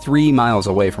about 3 miles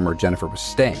away from where Jennifer was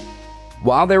staying.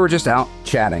 While they were just out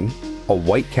chatting, a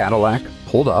white Cadillac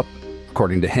pulled up,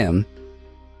 according to him.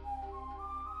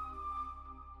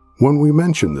 When we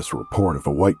mentioned this report of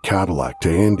a white Cadillac to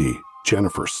Andy,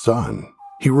 Jennifer's son,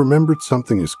 he remembered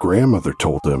something his grandmother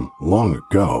told him long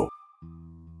ago.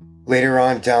 Later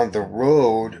on down the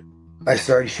road, I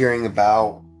started hearing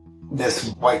about this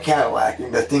white Cadillac.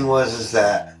 And the thing is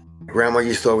that Grandma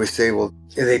used to always say, well,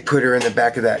 they put her in the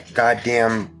back of that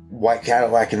goddamn white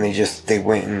Cadillac and they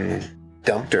went and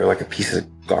dumped her like a piece of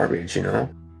garbage, you know?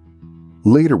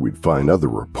 Later, we'd find other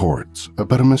reports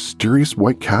about a mysterious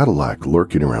white Cadillac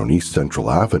lurking around East Central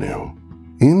Avenue.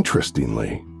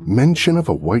 Interestingly, mention of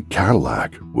a white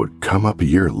Cadillac would come up a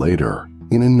year later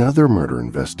in another murder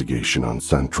investigation on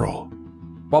Central.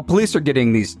 While police are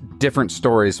getting these different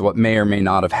stories of what may or may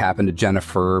not have happened to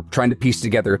Jennifer, trying to piece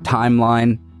together a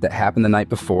timeline that happened the night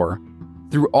before,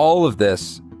 through all of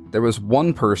this, there was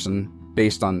one person,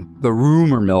 based on the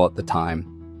rumor mill at the time,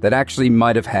 that actually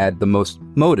might have had the most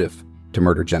motive to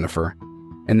murder Jennifer,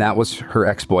 and that was her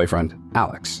ex-boyfriend,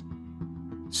 Alex.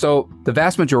 So the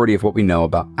vast majority of what we know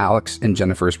about Alex and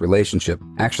Jennifer's relationship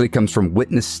actually comes from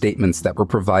witness statements that were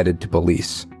provided to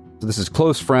police. So this is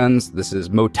close friends, this is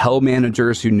motel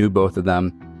managers who knew both of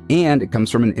them, and it comes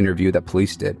from an interview that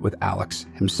police did with Alex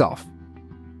himself.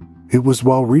 It was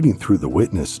while reading through the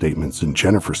witness statements in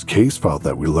Jennifer's case file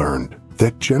that we learned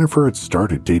that Jennifer had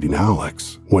started dating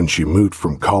Alex when she moved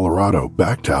from Colorado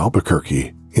back to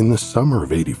Albuquerque in the summer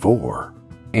of '84.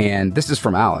 And this is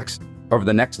from Alex. Over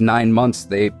the next 9 months,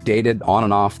 they dated on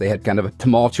and off. They had kind of a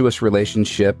tumultuous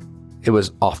relationship. It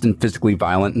was often physically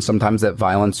violent, and sometimes that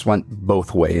violence went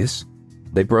both ways.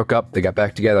 They broke up, they got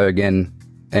back together again.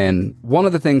 And one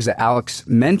of the things that Alex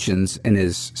mentions in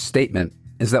his statement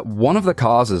is that one of the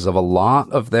causes of a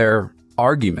lot of their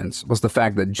arguments was the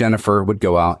fact that Jennifer would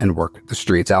go out and work the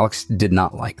streets. Alex did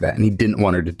not like that, and he didn't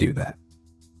want her to do that.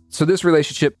 So this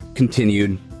relationship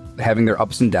continued, having their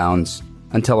ups and downs,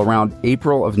 until around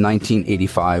April of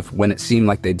 1985, when it seemed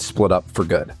like they'd split up for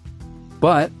good.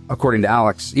 But, according to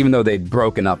Alex, even though they'd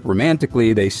broken up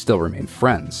romantically, they still remained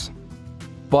friends.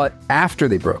 But after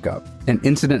they broke up, an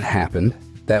incident happened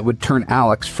that would turn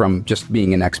Alex from just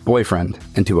being an ex-boyfriend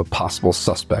into a possible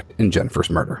suspect in Jennifer's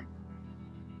murder.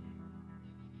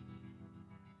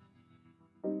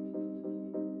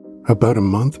 About a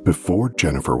month before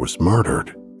Jennifer was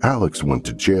murdered, Alex went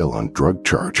to jail on drug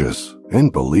charges,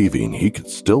 and believing he could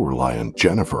still rely on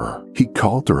Jennifer, he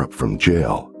called her up from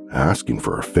jail, asking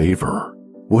for a favor.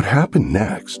 What happened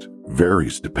next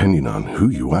varies depending on who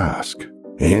you ask.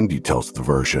 Andy tells the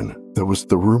version that was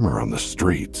the rumor on the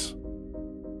streets.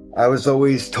 I was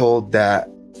always told that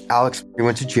Alex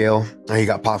went to jail. He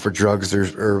got caught for drugs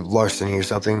or larceny or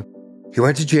something. He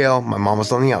went to jail. My mom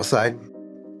was on the outside.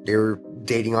 They were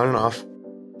dating on and off.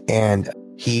 And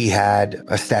he had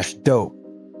a stash of dope.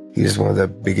 He was one of the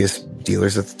biggest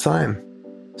dealers at the time.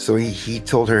 So he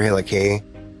told her, hey,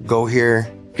 go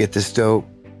here, get this dope,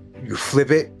 you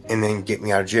flip it, and then get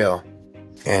me out of jail.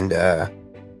 And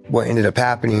what ended up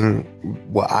happening,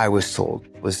 what I was told,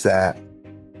 was that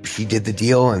she did the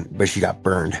deal, but she got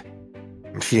burned.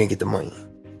 She didn't get the money.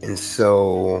 And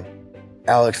so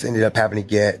Alex ended up having to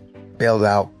get bailed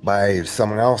out by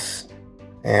someone else.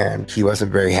 And he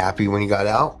wasn't very happy when he got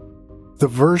out. The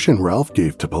version Ralph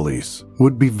gave to police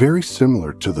would be very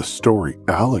similar to the story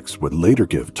Alex would later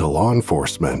give to law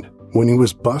enforcement when he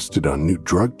was busted on new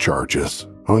drug charges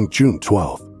on June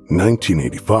 12,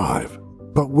 1985.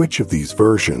 But which of these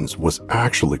versions was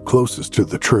actually closest to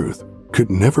the truth could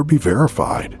never be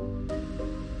verified.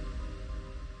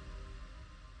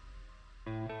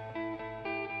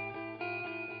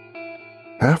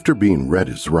 After being read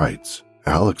his rights,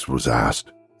 Alex was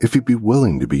asked if he'd be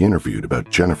willing to be interviewed about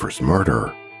Jennifer's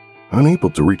murder. Unable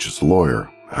to reach his lawyer,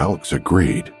 Alex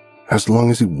agreed, as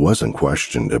long as he wasn't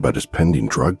questioned about his pending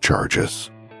drug charges.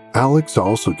 Alex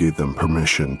also gave them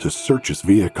permission to search his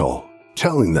vehicle,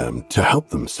 telling them to help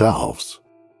themselves.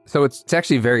 So it's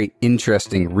actually very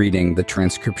interesting reading the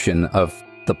transcription of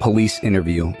the police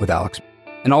interview with Alex.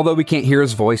 And although we can't hear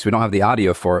his voice, we don't have the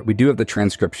audio for it, we do have the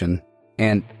transcription.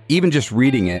 And even just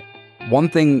reading it, one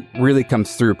thing really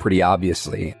comes through pretty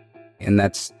obviously, and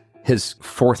that's his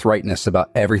forthrightness about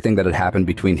everything that had happened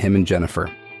between him and Jennifer.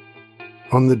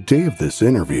 On the day of this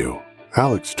interview,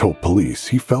 Alex told police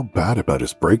he felt bad about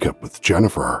his breakup with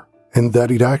Jennifer, and that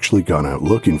he'd actually gone out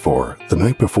looking for her the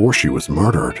night before she was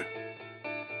murdered.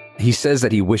 He says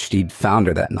that he wished he'd found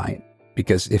her that night,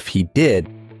 because if he did,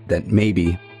 then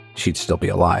maybe she'd still be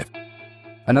alive.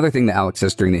 Another thing that Alex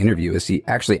says during the interview is he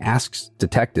actually asks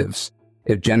detectives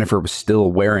if Jennifer was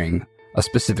still wearing a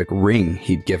specific ring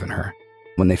he'd given her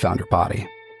when they found her body.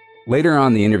 Later on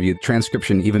in the interview, the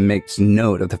transcription even makes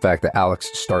note of the fact that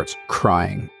Alex starts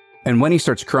crying. And when he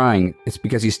starts crying, it's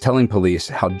because he's telling police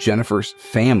how Jennifer's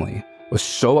family was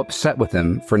so upset with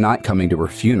him for not coming to her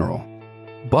funeral.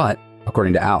 But,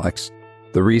 according to Alex,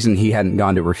 the reason he hadn't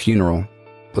gone to her funeral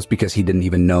was because he didn't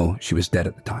even know she was dead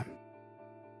at the time.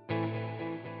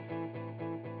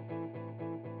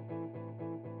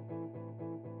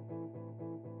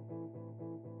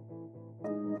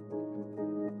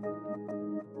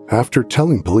 After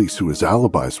telling police who his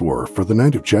alibis were for the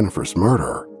night of Jennifer's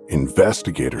murder,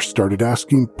 investigators started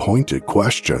asking pointed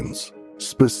questions,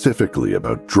 specifically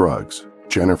about drugs,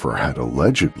 Jennifer had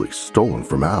allegedly stolen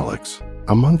from Alex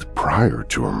a month prior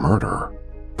to her murder.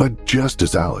 But just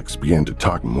as Alex began to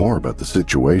talk more about the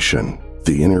situation,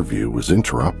 the interview was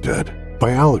interrupted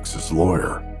by Alex's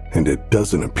lawyer, and it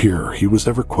doesn't appear he was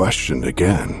ever questioned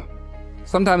again.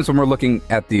 Sometimes when we're looking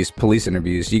at these police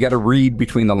interviews, you got to read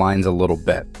between the lines a little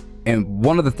bit. And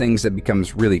one of the things that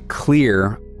becomes really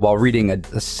clear while reading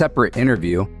a separate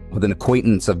interview with an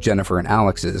acquaintance of Jennifer and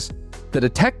Alex's, the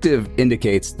detective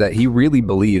indicates that he really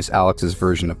believes Alex's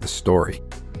version of the story,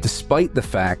 despite the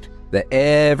fact that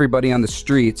everybody on the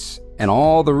streets and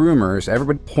all the rumors,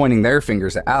 everybody pointing their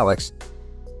fingers at Alex.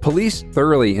 Police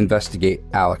thoroughly investigate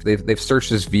Alex. They've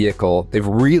searched his vehicle. They've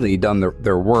really done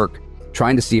their work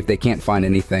trying to see if they can't find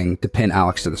anything to pin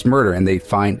Alex to this murder, and they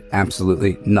find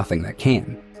absolutely nothing that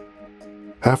can.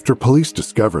 After police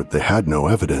discovered they had no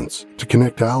evidence to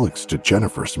connect Alex to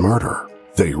Jennifer's murder,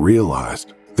 they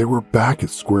realized they were back at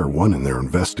square one in their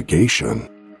investigation.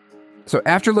 So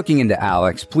after looking into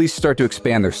Alex, police start to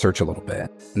expand their search a little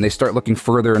bit, and they start looking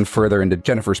further and further into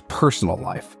Jennifer's personal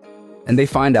life. And they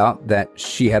find out that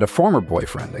she had a former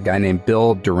boyfriend, a guy named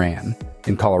Bill Duran,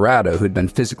 in Colorado, who'd been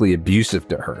physically abusive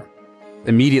to her.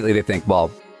 Immediately they think,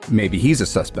 well, maybe he's a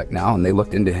suspect now, and they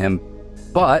looked into him.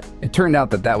 But it turned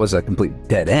out that was a complete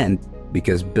dead end,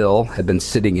 because Bill had been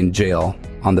sitting in jail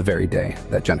on the very day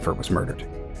that Jennifer was murdered.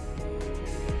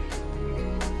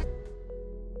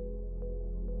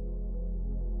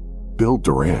 Bill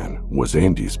Duran was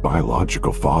Andy's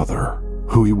biological father,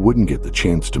 who he wouldn't get the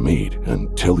chance to meet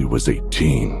until he was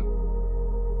 18.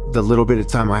 The little bit of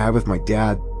time I had with my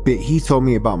dad, he told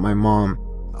me about my mom.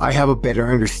 I have a better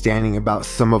understanding about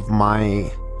some of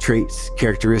my traits,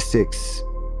 characteristics.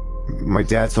 My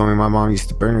dad told me my mom used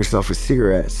to burn herself with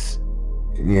cigarettes.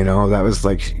 You know, that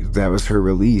was her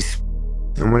release.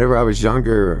 And whenever I was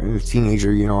younger, a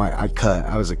teenager,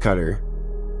 I was a cutter.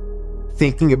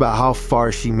 Thinking about how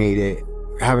far she made it,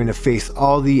 having to face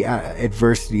all the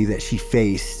adversity that she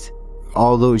faced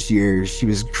all those years. She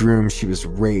was groomed, she was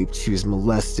raped, she was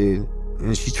molested,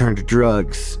 and she turned to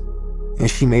drugs. And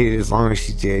she made it as long as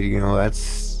she did.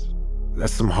 That's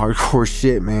some hardcore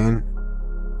shit, man.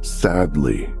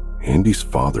 Sadly, Andy's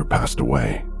father passed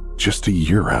away just a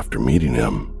year after meeting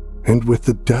him. And with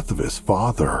the death of his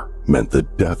father meant the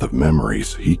death of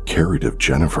memories he carried of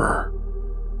Jennifer.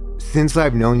 Since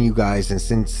I've known you guys and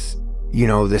since,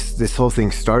 this whole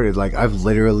thing started, I've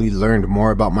literally learned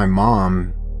more about my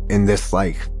mom in this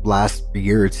last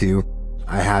year or two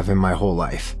I have in my whole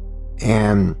life.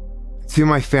 And to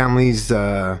my family's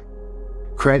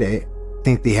credit, I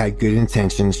think they had good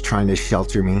intentions trying to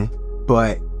shelter me.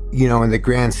 But, in the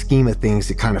grand scheme of things,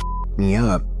 it kind of f***ed me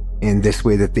up in this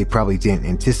way that they probably didn't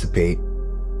anticipate.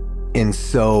 And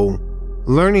so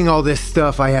learning all this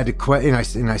stuff, I had to question,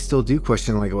 and I still do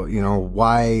question,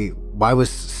 why was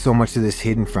so much of this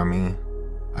hidden from me?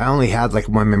 I only had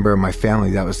one member of my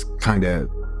family that was kind of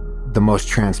the most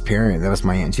transparent. That was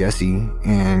my Aunt Jessie,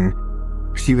 and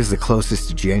she was the closest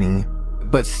to Jenny.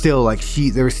 But still,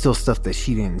 there was still stuff that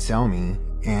she didn't tell me,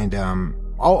 and I'll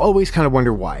always kind of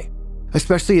wonder why.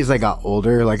 Especially as I got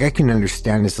older, I can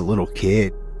understand as a little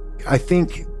kid. I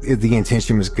think the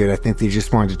intention was good. I think they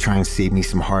just wanted to try and save me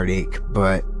some heartache,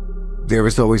 but there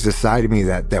was always a side of me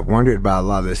that wondered about a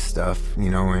lot of this stuff,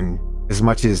 and as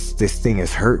much as this thing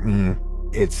has hurt me,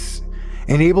 it's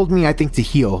enabled me, I think, to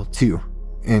heal too,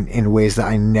 in ways that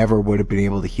I never would have been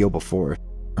able to heal before.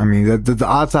 I mean, the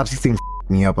autopsy thing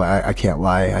f***ed me up. I can't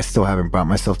lie. I still haven't brought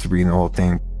myself to reading the whole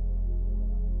thing.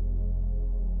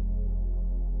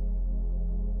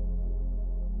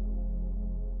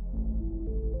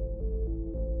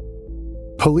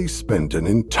 Police spent an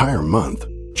entire month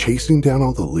chasing down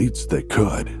all the leads they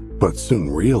could, but soon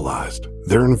realized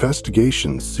their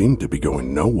investigations seemed to be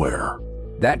going nowhere.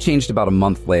 That changed about a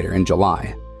month later in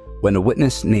July, when a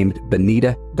witness named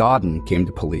Benita Godden came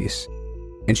to police.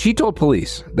 And she told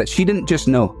police that she didn't just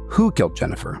know who killed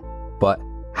Jennifer, but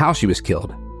how she was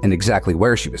killed and exactly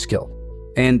where she was killed.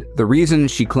 And the reason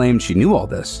she claimed she knew all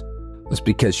this was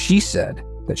because she said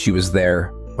that she was there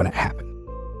when it happened.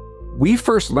 We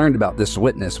first learned about this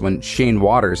witness when Shane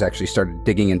Waters actually started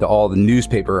digging into all the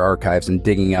newspaper archives and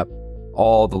digging up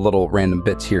all the little random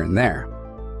bits here and there.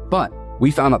 But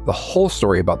we found out the whole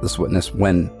story about this witness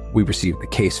when we received the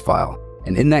case file.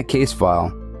 And in that case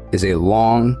file is a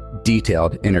long,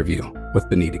 detailed interview with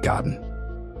Benita Godden.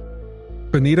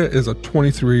 Benita is a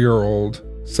 23-year-old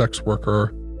sex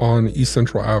worker on East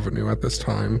Central Avenue at this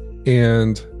time.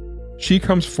 And she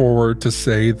comes forward to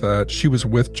say that she was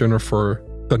with Jennifer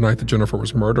the night that Jennifer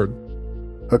was murdered.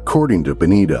 According to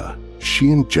Benita,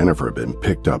 she and Jennifer had been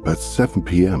picked up at 7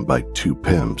 p.m. by two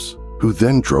pimps who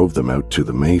then drove them out to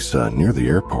the mesa near the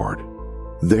airport.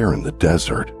 There in the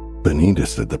desert, Benita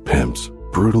said the pimps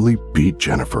brutally beat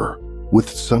Jennifer with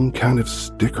some kind of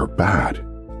stick or bat,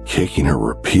 kicking her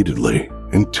repeatedly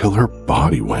until her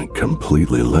body went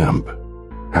completely limp.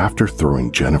 After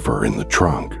throwing Jennifer in the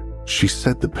trunk, she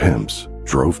said the pimps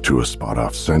drove to a spot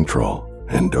off Central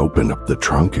and opened up the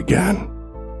trunk again.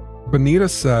 Benita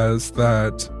says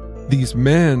that these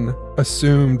men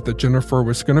assumed that Jennifer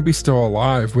was going to be still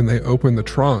alive when they opened the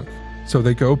trunk. So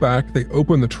they go back, they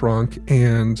open the trunk,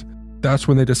 and that's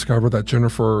when they discover that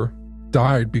Jennifer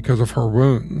died because of her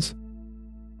wounds.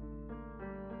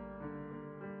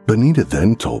 Benita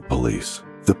then told police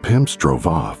the pimps drove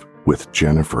off with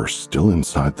Jennifer still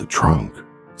inside the trunk.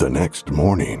 The next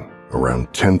morning,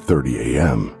 around 10:30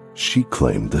 a.m., she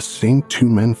claimed the same two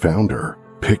men found her,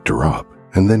 picked her up,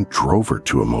 and then drove her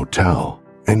to a motel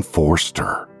and forced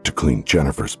her to clean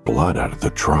Jennifer's blood out of the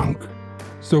trunk.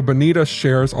 So Benita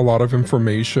shares a lot of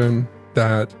information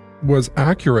that was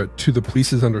accurate to the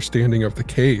police's understanding of the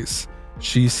case.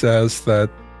 She says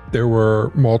that there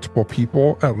were multiple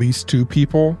people, at least 2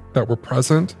 people, that were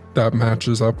present. That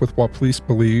matches up with what police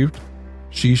believed.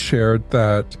 She shared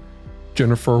that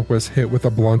Jennifer was hit with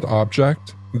a blunt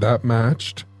object. That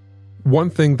matched. One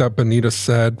thing that Benita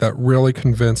said that really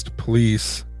convinced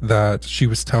police that she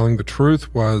was telling the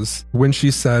truth was when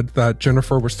she said that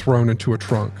Jennifer was thrown into a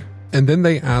trunk. And then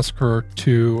they asked her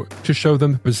to show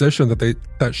them the position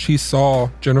that she saw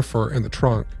Jennifer in the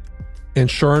trunk. And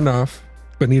sure enough,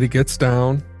 Benita gets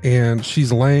down and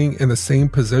she's laying in the same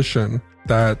position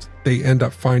that they end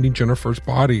up finding Jennifer's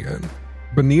body in.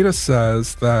 Benita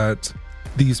says that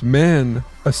these men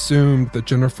assumed that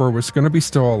Jennifer was going to be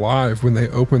still alive when they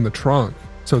opened the trunk.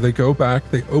 So they go back,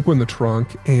 they open the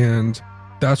trunk, and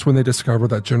that's when they discover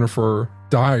that Jennifer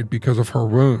died because of her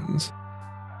wounds.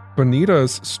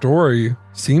 Benita's story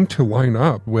seemed to line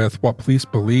up with what police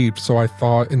believed, so I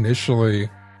thought initially,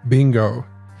 bingo,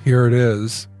 here it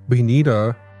is.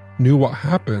 Benita knew what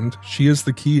happened. She is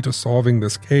the key to solving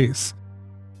this case.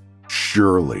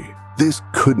 Surely, this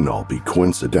couldn't all be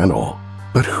coincidental.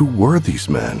 But who were these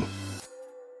men?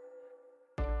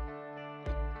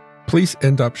 Police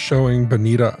end up showing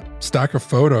Benita a stack of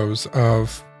photos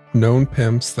of known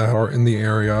pimps that are in the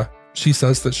area. She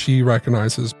says that she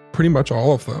recognizes pretty much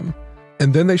all of them.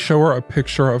 And then they show her a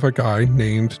picture of a guy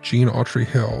named Gene Autry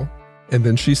Hill. And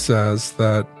then she says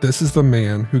that this is the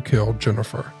man who killed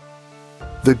Jennifer.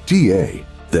 The DA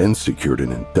then secured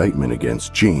an indictment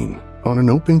against Gene on an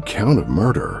open count of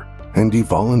murder, and he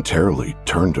voluntarily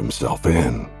turned himself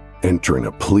in, entering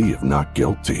a plea of not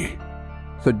guilty.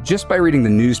 So just by reading the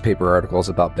newspaper articles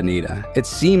about Benita, it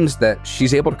seems that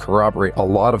she's able to corroborate a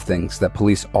lot of things that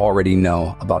police already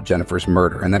know about Jennifer's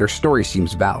murder, and that her story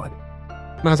seems valid.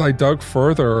 And as I dug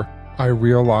further, I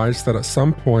realized that at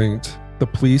some point, the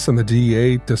police and the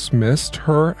DEA dismissed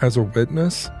her as a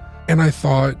witness. And I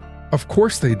thought, of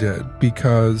course they did,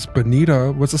 because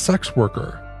Benita was a sex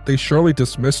worker. They surely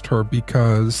dismissed her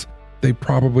because they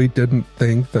probably didn't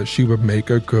think that she would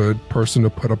make a good person to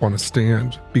put up on a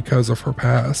stand because of her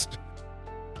past.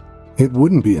 It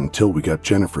wouldn't be until we got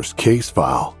Jennifer's case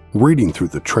file, reading through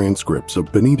the transcripts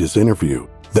of Benita's interview,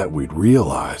 that we'd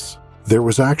realize there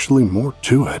was actually more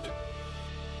to it.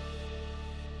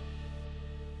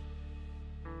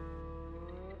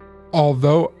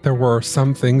 Although there were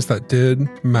some things that did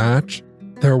match,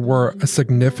 there were a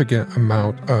significant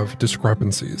amount of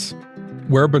discrepancies.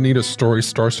 Where Benita's story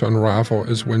starts to unravel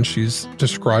is when she's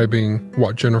describing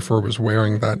what Jennifer was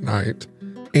wearing that night.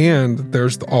 And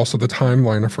there's also the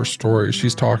timeline of her story.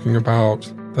 She's talking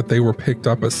about that they were picked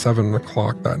up at 7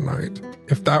 o'clock that night.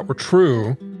 If that were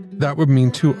true, that would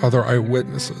mean 2 other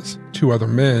eyewitnesses, 2 other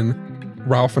men,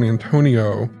 Ralph and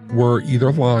Antonio, were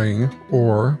either lying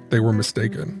or they were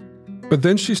mistaken. But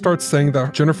then she starts saying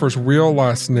that Jennifer's real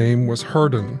last name was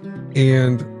Herndon,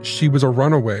 and she was a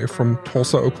runaway from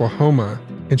Tulsa, Oklahoma,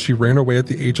 and she ran away at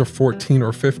the age of 14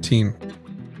 or 15.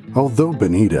 Although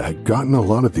Benita had gotten a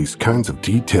lot of these kinds of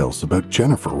details about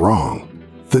Jennifer wrong,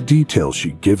 the details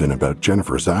she'd given about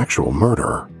Jennifer's actual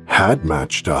murder had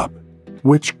matched up,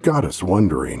 which got us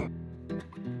wondering.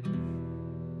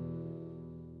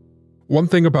 One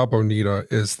thing about Bonita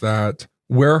is that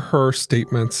where her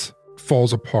statements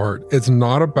falls apart, it's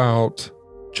not about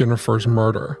Jennifer's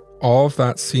murder. All of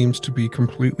that seems to be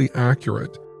completely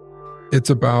accurate. It's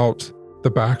about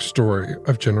the backstory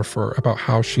of Jennifer, about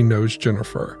how she knows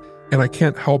Jennifer. And I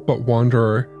can't help but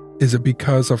wonder, is it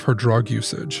because of her drug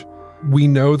usage? We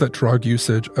know that drug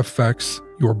usage affects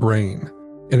your brain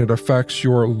and it affects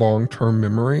your long-term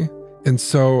memory. And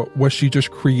so was she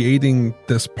just creating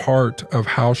this part of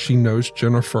how she knows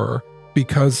Jennifer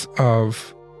because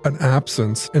of an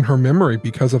absence in her memory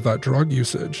because of that drug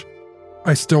usage.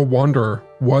 I still wonder,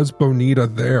 was Bonita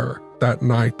there that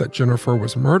night that Jennifer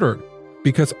was murdered?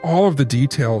 Because all of the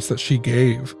details that she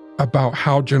gave about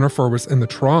how Jennifer was in the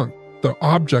trunk, the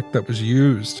object that was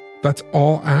used, that's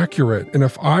all accurate. And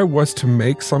if I was to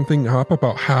make something up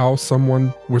about how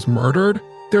someone was murdered,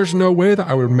 there's no way that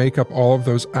I would make up all of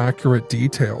those accurate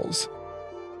details.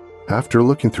 After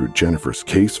looking through Jennifer's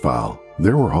case file,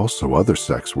 there were also other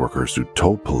sex workers who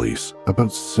told police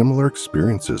about similar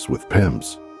experiences with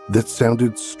pimps that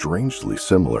sounded strangely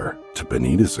similar to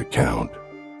Bonita's account.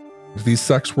 These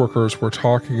sex workers were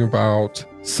talking about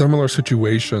similar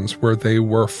situations where they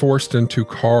were forced into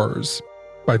cars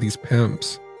by these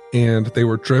pimps, and they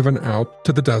were driven out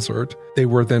to the desert. They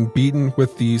were then beaten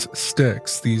with these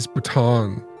sticks, these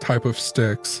baton type of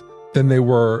sticks. Then they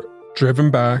were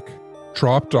driven back,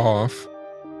 dropped off.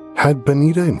 Had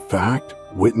Bonita, in fact,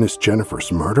 witnessed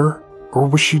Jennifer's murder? Or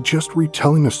was she just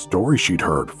retelling a story she'd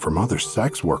heard from other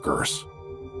sex workers?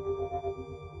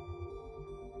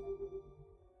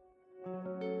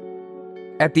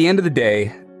 At the end of the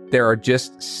day, there are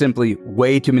just simply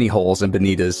way too many holes in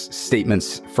Bonita's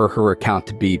statements for her account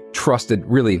to be trusted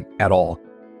really at all.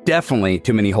 Definitely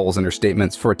too many holes in her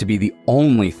statements for it to be the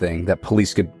only thing that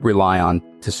police could rely on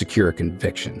to secure a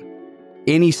conviction.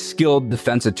 Any skilled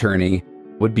defense attorney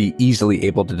would be easily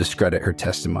able to discredit her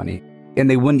testimony, and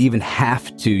they wouldn't even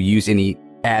have to use any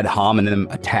ad hominem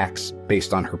attacks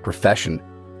based on her profession.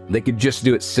 They could just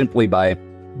do it simply by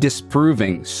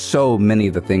disproving so many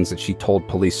of the things that she told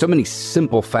police, so many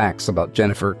simple facts about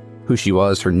Jennifer, who she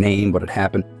was, her name, what had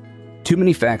happened, too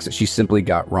many facts that she simply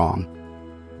got wrong.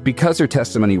 Because her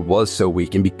testimony was so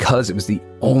weak and because it was the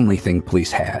only thing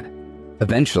police had,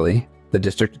 eventually the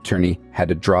district attorney had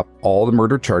to drop all the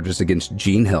murder charges against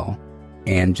Jean Hill,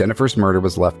 and Jennifer's murder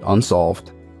was left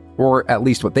unsolved, or at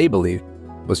least what they believed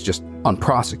was just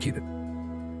unprosecuted.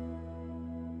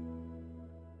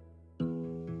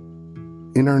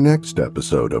 In our next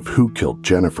episode of Who Killed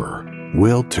Jennifer,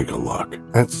 we'll take a look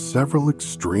at several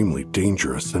extremely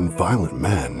dangerous and violent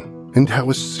men and how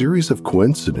a series of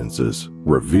coincidences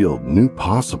revealed new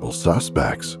possible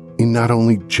suspects in not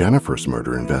only Jennifer's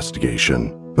murder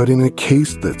investigation, but in a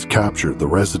case that's captured the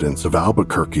residents of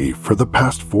Albuquerque for the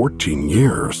past 14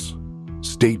 years.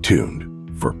 Stay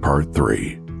tuned for part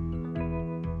 3.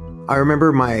 I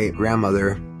remember my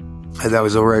grandmother, I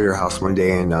was over at her house one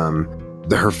day, and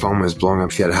her phone was blowing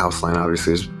up. She had a house line,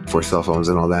 obviously, it was before cell phones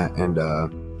and all that. And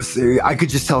so I could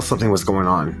just tell something was going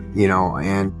on,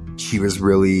 and she was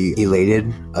really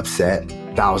elated, upset,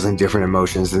 1,000 different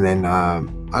emotions. And then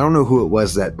I don't know who it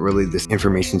was that relayed this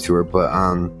information to her, but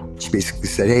she basically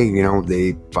said, hey,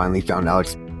 they finally found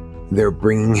Alex. They're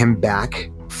bringing him back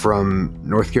from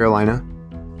North Carolina.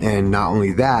 And not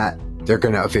only that, they're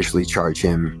going to officially charge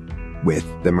him with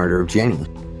the murder of Jenny.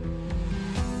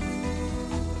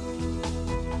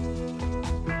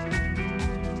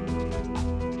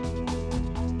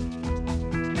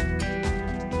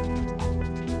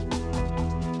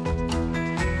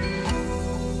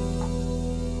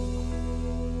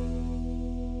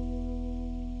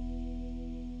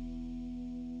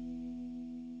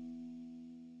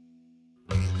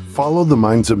 Follow The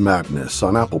Minds of Madness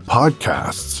on Apple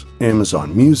Podcasts,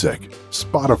 Amazon Music,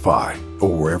 Spotify,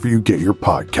 or wherever you get your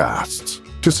podcasts.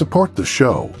 To support the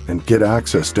show and get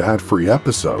access to ad-free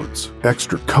episodes,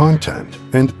 extra content,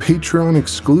 and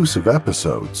Patreon-exclusive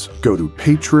episodes, go to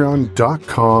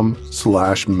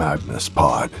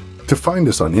patreon.com/madnesspod. To find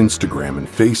us on Instagram and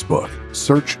Facebook,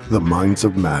 search The Minds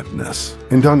of Madness,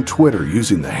 and on Twitter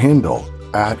using the handle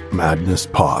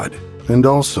 @MadnessPod. And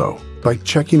also, by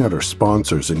checking out our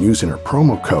sponsors and using our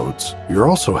promo codes, you're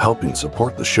also helping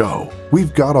support the show.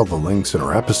 We've got all the links in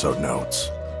our episode notes.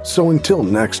 So until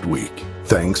next week,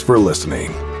 thanks for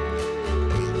listening.